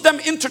use them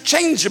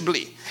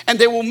interchangeably and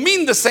they will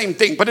mean the same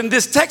thing. But in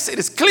this text it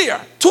is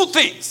clear. Two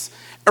things.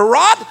 A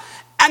rod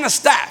and a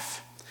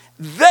staff.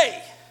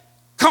 They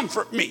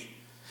comfort me.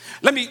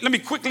 Let me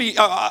quickly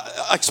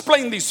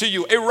explain these to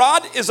you. A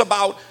rod is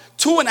about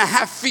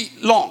 2.5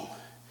 feet long.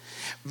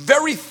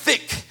 Very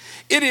thick.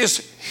 It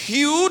is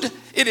hewed,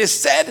 it is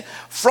said,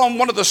 from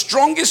one of the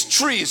strongest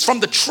trees, from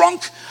the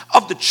trunk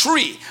of the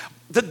tree.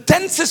 The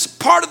densest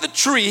part of the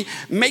tree,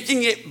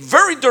 making it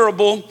very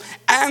durable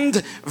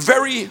and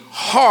very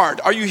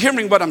hard. Are you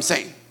hearing what I'm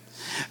saying?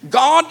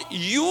 God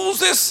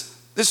uses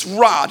this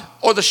rod,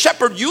 or the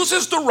shepherd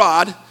uses the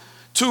rod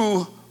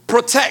to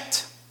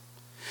protect.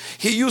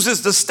 He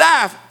uses the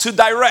staff to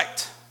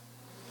direct.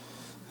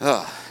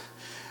 The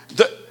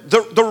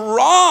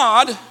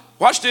rod,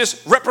 watch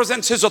this,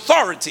 represents his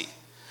authority.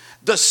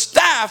 The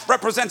staff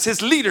represents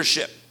his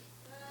leadership.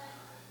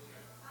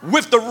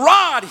 With the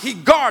rod, he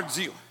guards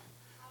you.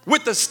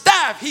 With the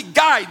staff, he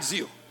guides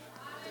you.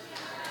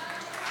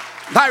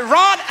 Thy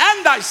rod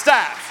and thy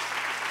staff,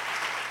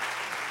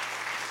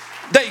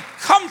 they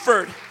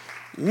comfort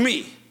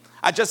me.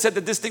 I just said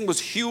that this thing was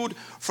hewed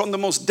from the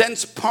most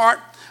dense part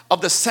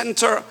of the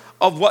center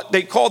of what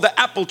they call the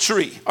apple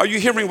tree. Are you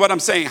hearing what I'm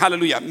saying?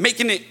 Hallelujah.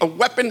 Making it a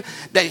weapon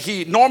that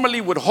he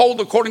normally would hold,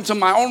 according to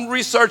my own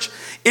research,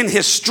 in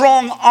his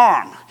strong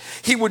arm.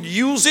 He would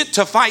use it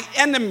to fight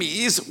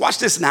enemies. Watch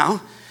this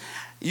now.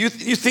 You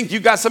think you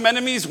got some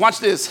enemies? Watch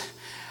this.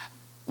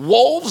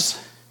 Wolves,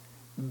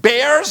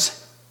 bears,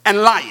 and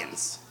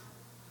lions.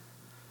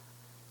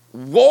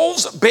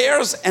 Wolves,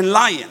 bears, and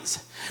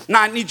lions.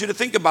 Now I need you to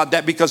think about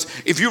that, because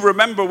if you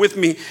remember with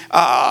me,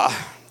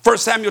 1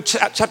 Samuel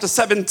chapter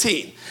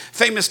 17,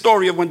 famous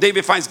story of when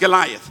David fights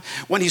Goliath.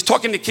 When he's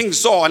talking to King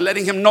Saul and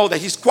letting him know that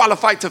he's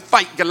qualified to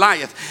fight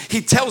Goliath,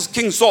 he tells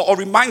King Saul, or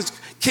reminds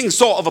King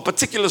Saul of a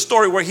particular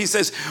story where he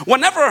says,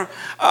 whenever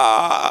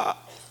a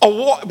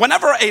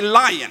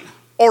lion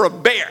or a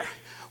bear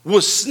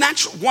will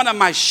snatch one of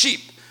my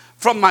sheep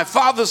from my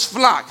father's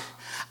flock,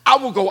 I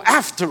will go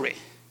after it.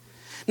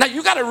 Now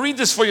you got to read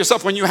this for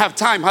yourself when you have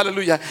time.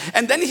 Hallelujah.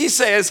 And then he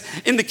says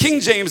in the King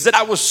James that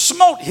I will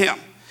smote him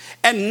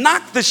and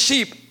knock the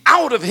sheep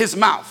out of his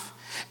mouth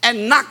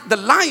and knock the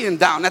lion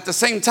down at the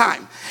same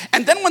time.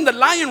 And then when the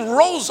lion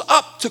rose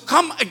up to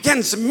come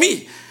against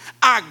me,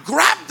 I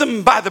grabbed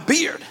him by the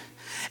beard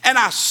and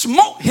I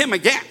smote him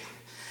again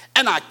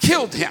and I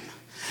killed him.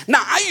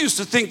 Now I used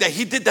to think that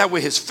he did that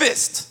with his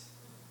fist,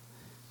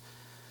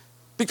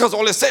 because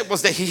all it said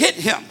was that he hit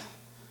him.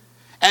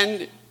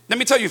 And let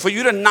me tell you, for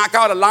you to knock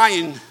out a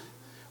lion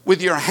with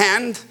your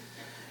hand,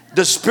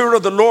 the Spirit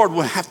of the Lord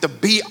will have to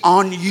be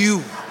on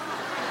you.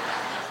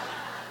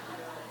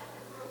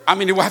 I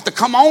mean, it will have to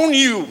come on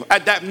you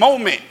at that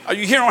moment. Are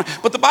you hearing?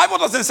 But the Bible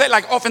doesn't say,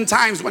 like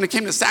oftentimes when it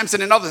came to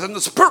Samson and others, and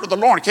the Spirit of the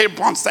Lord came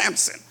upon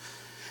Samson.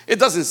 It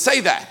doesn't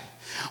say that.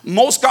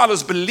 Most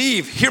scholars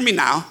believe, hear me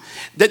now,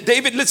 that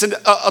David, listen,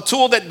 a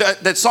tool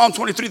that Psalm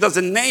 23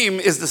 doesn't name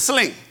is the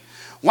sling.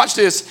 Watch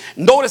this.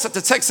 Notice that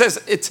the text says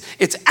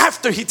it's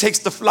after he takes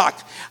the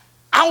flock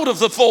out of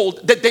the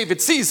fold that David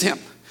sees him.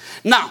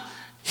 Now,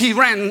 he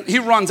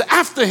runs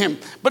after him,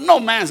 but no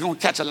man's going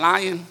to catch a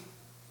lion.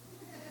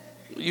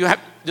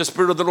 The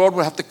Spirit of the Lord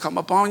will have to come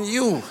upon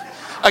you.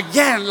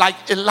 Again,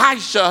 like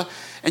Elisha,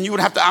 and you would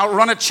have to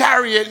outrun a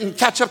chariot and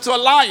catch up to a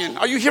lion.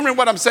 Are you hearing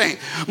what I'm saying?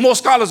 Most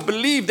scholars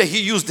believe that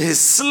he used his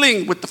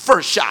sling with the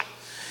first shot,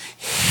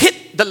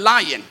 hit the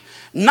lion,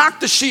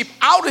 knocked the sheep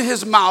out of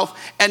his mouth,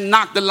 and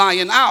knocked the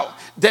lion out.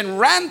 Then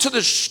ran to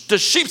the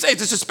sheep's aid.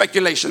 This is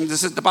speculation.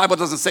 The Bible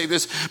doesn't say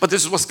this, but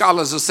this is what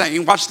scholars are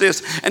saying. Watch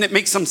this, and it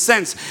makes some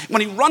sense.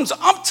 When he runs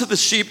up to the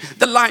sheep,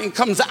 the lion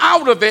comes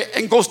out of it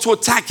and goes to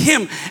attack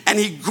him, and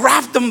he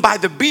grabbed him by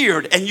the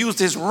beard and used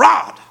his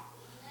rod.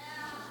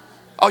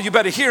 Oh, you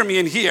better hear me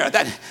in here.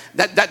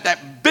 That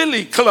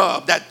billy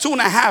club, that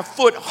 2.5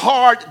 foot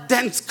hard,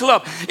 dense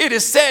club. It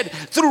is said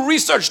through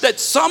research that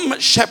some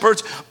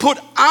shepherds put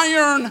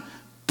iron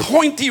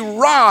pointy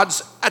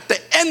rods at the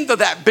end of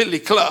that billy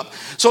club.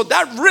 So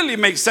that really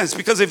makes sense,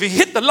 because if he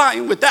hit the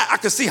lion with that, I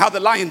could see how the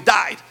lion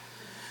died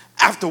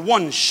after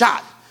one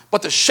shot.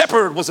 But the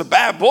shepherd was a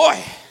bad boy.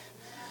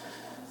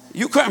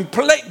 You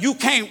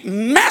can't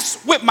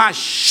mess with my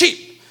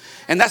sheep.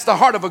 And that's the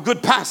heart of a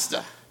good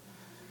pastor.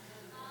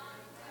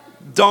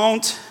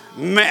 Don't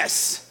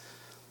mess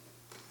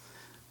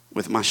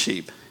with my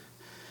sheep.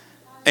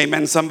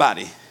 Amen,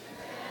 somebody.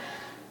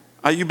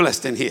 Are you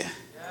blessed in here?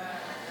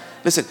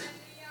 Listen,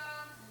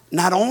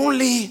 not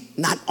only,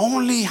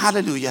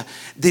 hallelujah,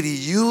 did he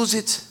use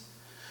it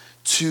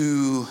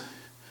to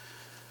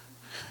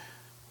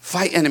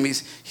fight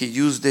enemies, he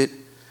used it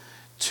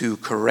to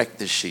correct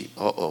the sheep.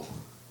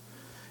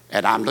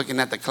 And I'm looking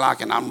at the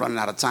clock and I'm running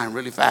out of time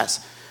really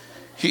fast.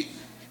 He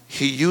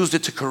used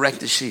it to correct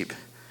the sheep.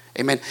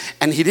 Amen.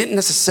 And he didn't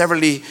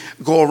necessarily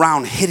go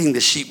around hitting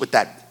the sheep with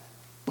that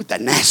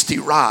nasty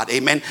rod.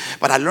 Amen.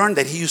 But I learned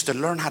that he used to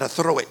learn how to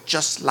throw it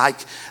just like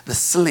the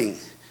sling.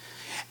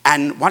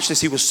 And watch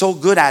this, he was so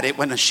good at it,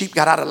 when a sheep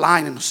got out of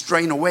line and was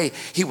straying away,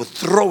 he would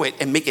throw it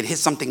and make it hit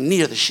something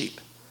near the sheep,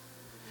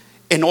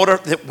 in order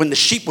that when the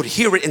sheep would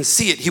hear it and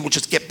see it, he would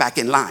just get back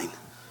in line.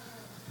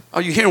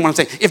 Are you hearing what I'm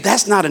saying? If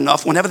that's not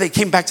enough, whenever they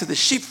came back to the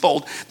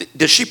sheepfold,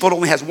 the sheepfold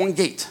only has one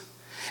gate,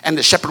 and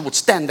the shepherd would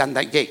stand on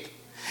that gate,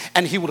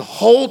 and he would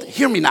hold,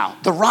 hear me now,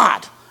 the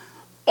rod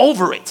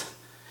over it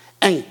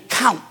and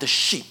count the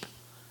sheep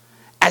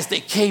as they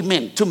came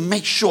in to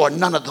make sure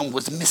none of them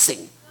was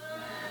missing.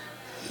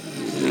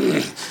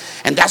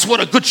 And that's what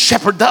a good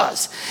shepherd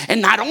does.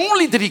 And not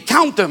only did he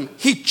count them,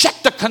 he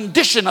checked the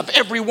condition of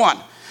every one.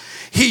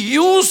 He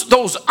used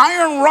those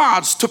iron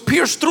rods to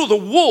pierce through the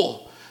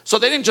wool, so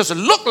they didn't just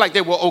look like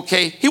they were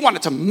okay. He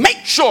wanted to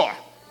make sure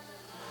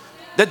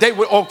that they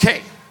were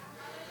okay.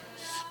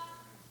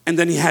 And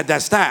then he had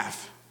that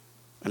staff.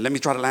 And let me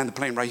try to land the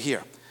plane right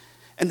here.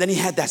 And then he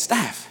had that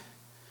staff.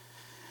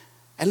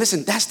 And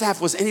listen, that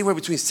staff was anywhere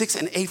between 6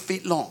 and 8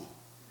 feet long.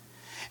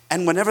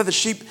 And whenever the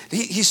sheep,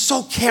 he's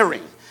so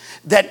caring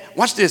that,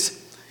 watch this,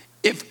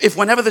 if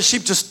whenever the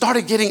sheep just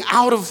started getting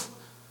out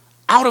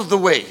of the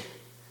way,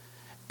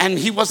 and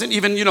he wasn't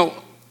even,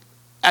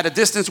 at a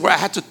distance where I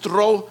had to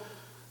throw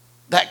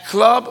that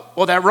club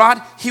or that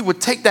rod, he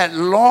would take that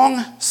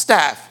long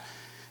staff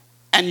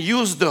and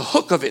use the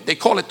hook of it, they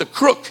call it the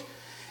crook,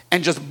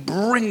 and just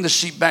bring the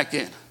sheep back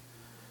in.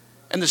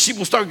 And the sheep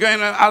will start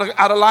going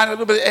out of line a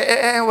little bit.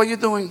 Hey, what are you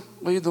doing?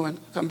 What are you doing?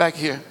 Come back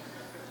here.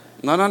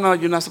 No,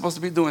 you're not supposed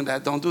to be doing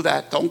that. Don't do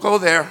that. Don't go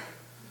there.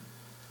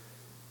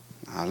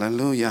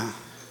 Hallelujah.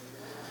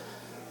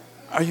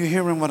 Are you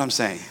hearing what I'm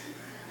saying?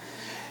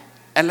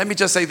 And let me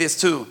just say this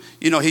too.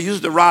 He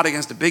used the rod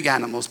against the big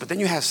animals, but then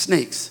you have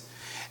snakes.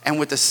 And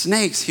with the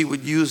snakes, he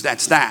would use that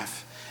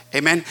staff.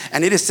 Amen.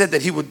 And it is said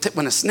that he would,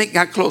 when a snake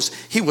got close,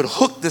 he would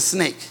hook the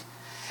snake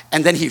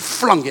and then he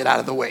flung it out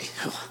of the way.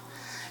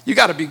 You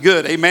got to be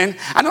good. Amen.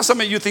 I know some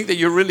of you think that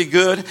you're really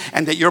good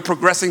and that you're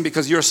progressing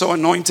because you're so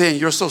anointed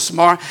and you're so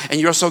smart and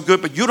you're so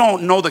good, but you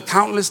don't know the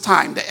countless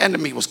time the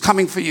enemy was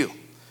coming for you.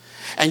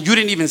 And you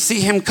didn't even see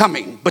him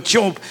coming. But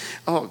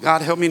oh,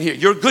 God, help me in here.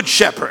 Your good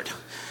shepherd,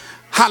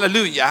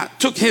 hallelujah,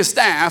 took his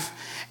staff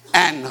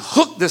and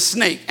hooked the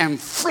snake and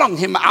flung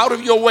him out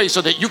of your way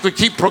so that you could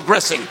keep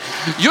progressing.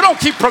 You don't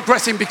keep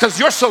progressing because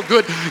you're so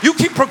good. You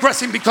keep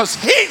progressing because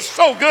he's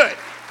so good.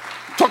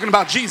 I'm talking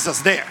about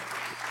Jesus there.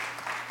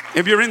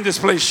 If you're in this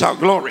place, shout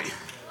glory.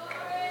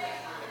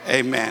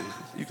 Amen.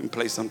 You can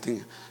play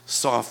something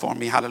soft for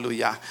me.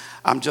 Hallelujah.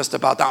 I'm just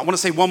about done. I want to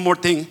say one more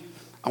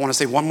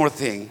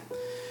thing.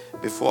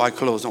 Before I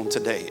close on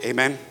today.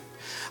 Amen.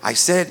 I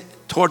said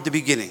toward the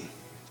beginning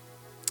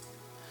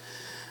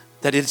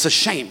that it's a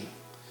shame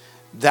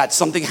that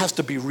something has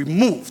to be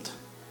removed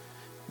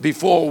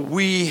before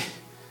we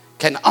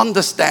can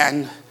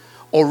understand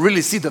or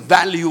really see the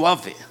value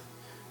of it.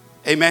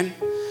 Amen.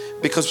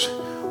 Because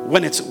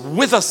when it's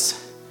with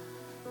us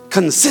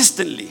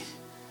consistently,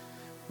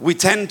 we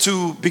tend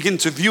to begin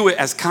to view it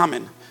as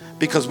common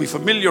because we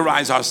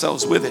familiarize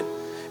ourselves with it.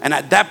 And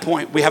at that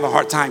point, we have a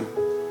hard time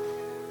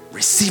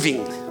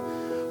receiving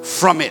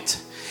from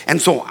it. And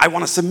so I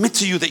want to submit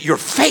to you that your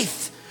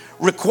faith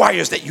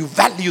requires that you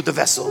value the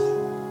vessel.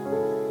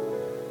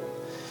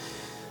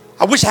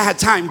 I wish I had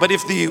time, but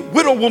if the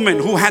widow woman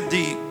who had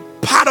the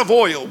pot of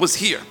oil was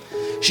here,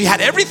 she had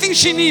everything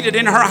she needed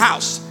in her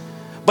house,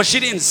 but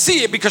she didn't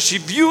see it because she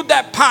viewed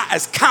that pot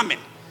as common.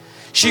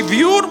 She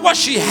viewed what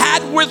she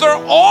had with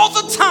her all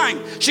the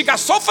time. She got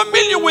so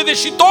familiar with it,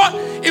 she thought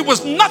it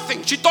was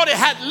nothing. She thought it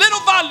had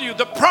little value.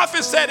 The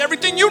prophet said,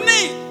 everything you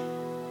need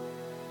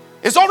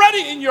is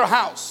already in your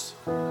house.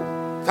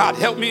 God,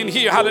 help me in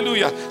here.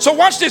 Hallelujah. So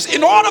watch this.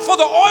 In order for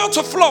the oil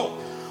to flow,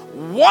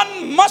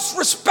 one must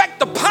respect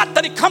the pot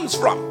that it comes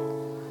from.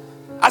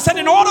 I said,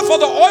 in order for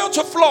the oil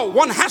to flow,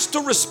 one has to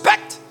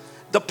respect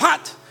the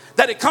pot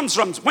that it comes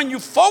from. When you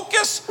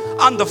focus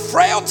on the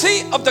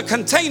frailty of the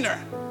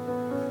container,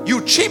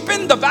 you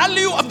cheapen the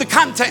value of the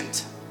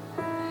content.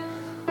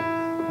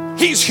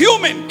 He's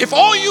human. If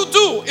all you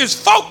do is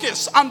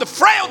focus on the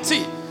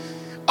frailty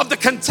of the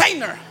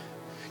container,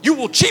 you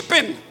will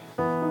cheapen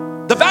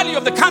the value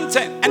of the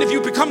content. And if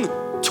you become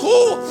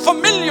too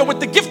familiar with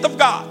the gift of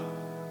God,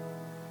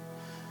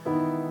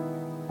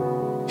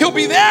 he'll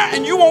be there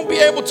and you won't be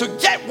able to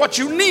get what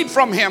you need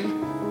from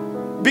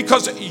him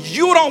because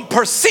you don't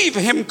perceive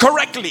him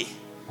correctly.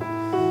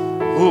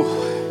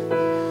 Ooh.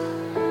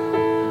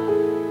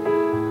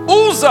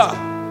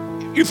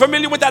 Uzzah, you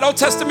familiar with that Old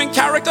Testament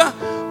character?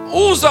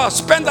 Uzzah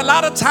spent a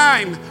lot of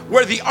time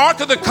where the Ark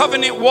of the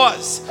Covenant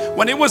was.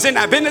 When it was in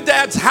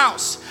Abinadab's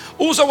house,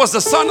 Uzzah was the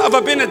son of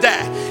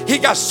Abinadab. He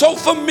got so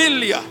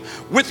familiar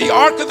with the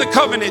Ark of the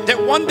Covenant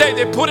that one day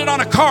they put it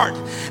on a cart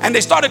and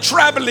they started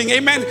traveling.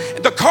 Amen.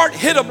 The cart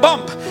hit a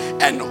bump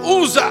and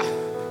Uzzah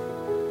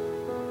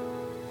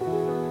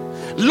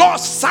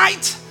lost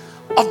sight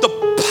of the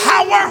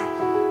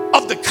power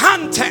of the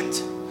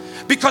content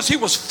because he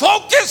was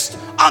focused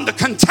on the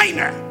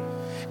container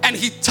and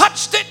he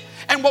touched it,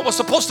 and what was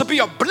supposed to be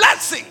a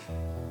blessing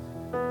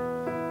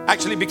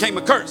actually became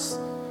a curse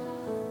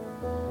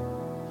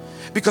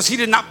because he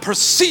did not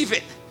perceive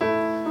it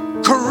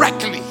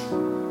correctly.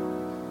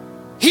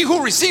 He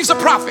who receives a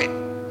prophet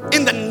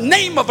in the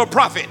name of a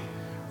prophet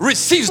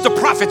receives the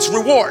prophet's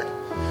reward.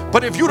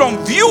 But if you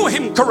don't view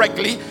him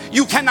correctly,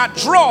 you cannot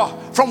draw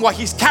from what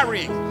he's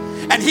carrying.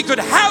 And he could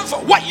have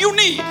what you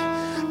need,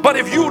 but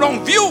if you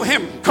don't view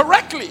him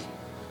correctly.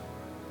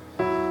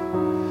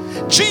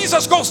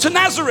 Jesus goes to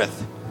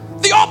Nazareth,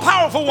 the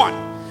all-powerful one,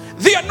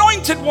 the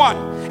anointed one,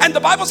 and the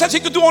Bible says he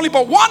could do only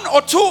but one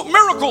or two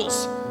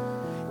miracles.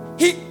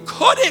 He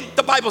couldn't,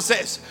 the Bible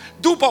says,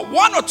 do but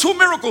one or two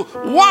miracles.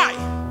 Why?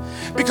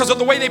 Because of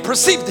the way they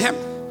perceived him.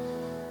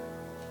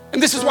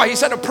 And this is why he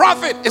said a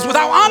prophet is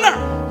without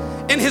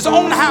honor in his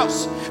own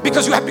house,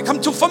 because you have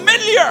become too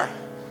familiar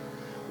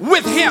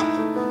with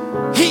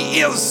him.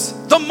 He is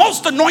the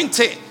most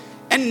anointed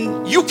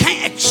and you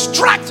can't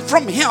extract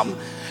from him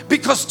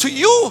because to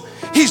you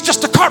he's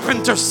just a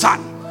carpenter's son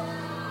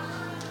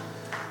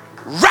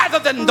rather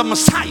than the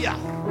Messiah.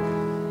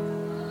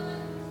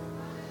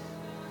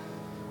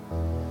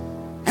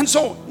 And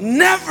so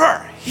never,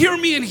 hear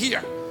me in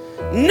here,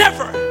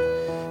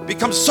 never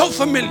become so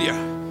familiar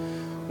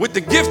with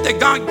the gift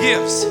that God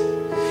gives,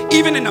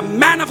 even in a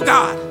man of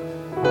God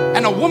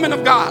and a woman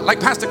of God like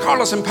Pastor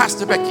Carlos and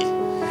Pastor Becky,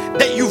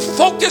 that you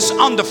focus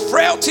on the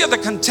frailty of the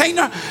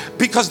container,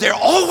 because they're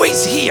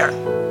always here.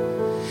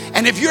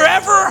 And if you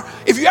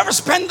ever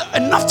spend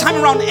enough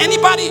time around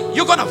anybody,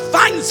 you're gonna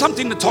find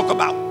something to talk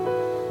about.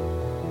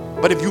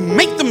 But if you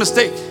make the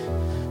mistake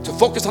to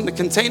focus on the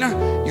container,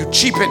 you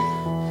cheapen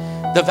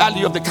the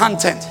value of the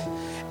content,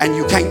 and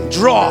you can't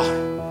draw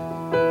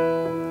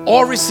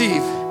or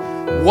receive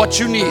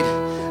what you need,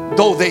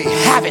 though they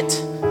have it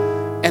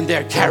and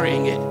they're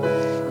carrying it.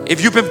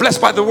 If you've been blessed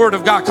by the word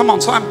of God, come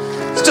on, so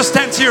just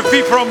stand to your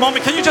feet for a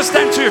moment. Can you just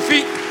stand to your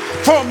feet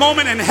for a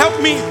moment and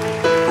help me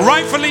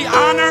rightfully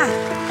honor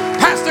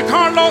Pastor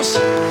Carlos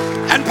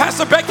and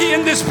Pastor Becky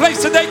in this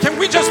place today? Can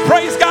we just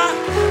praise God?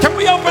 Can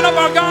we open up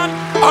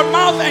our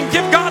mouth and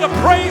give God a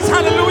praise?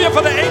 Hallelujah,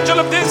 for the angel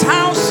of this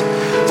house,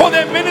 for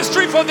their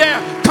ministry, for their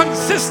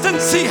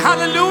consistency.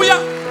 Hallelujah.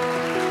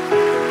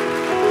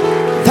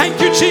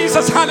 Thank you,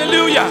 Jesus.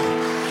 Hallelujah.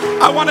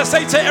 I want to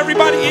say to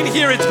everybody in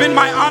here, it's been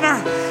my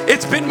honor,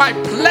 it's been my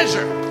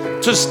pleasure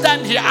to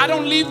stand here. I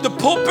don't leave the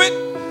pulpit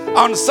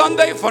on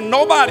Sunday for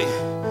nobody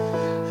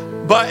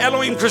but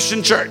Elohim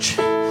Christian Church,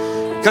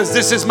 because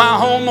this is my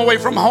home away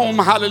from home.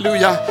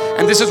 Hallelujah.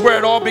 And this is where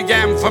it all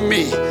began for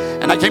me.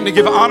 And I came to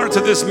give honor to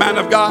this man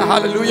of God.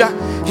 Hallelujah.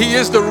 He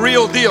is the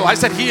real deal. I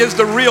said he is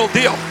the real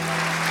deal.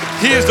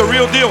 He is the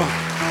real deal.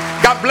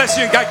 God bless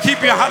you. God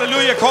keep you.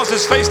 Hallelujah. Cause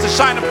his face to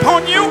shine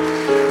upon you.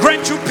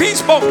 Grant you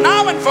peace both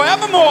now and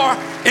forevermore.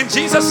 In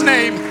Jesus'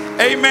 name,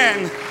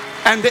 amen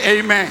and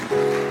amen.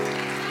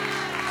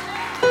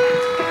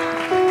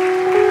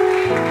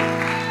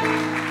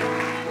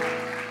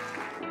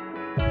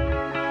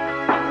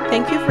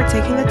 Thank you for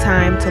taking the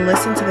time to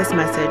listen to this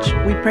message.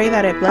 We pray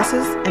that it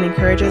blesses and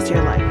encourages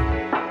your life.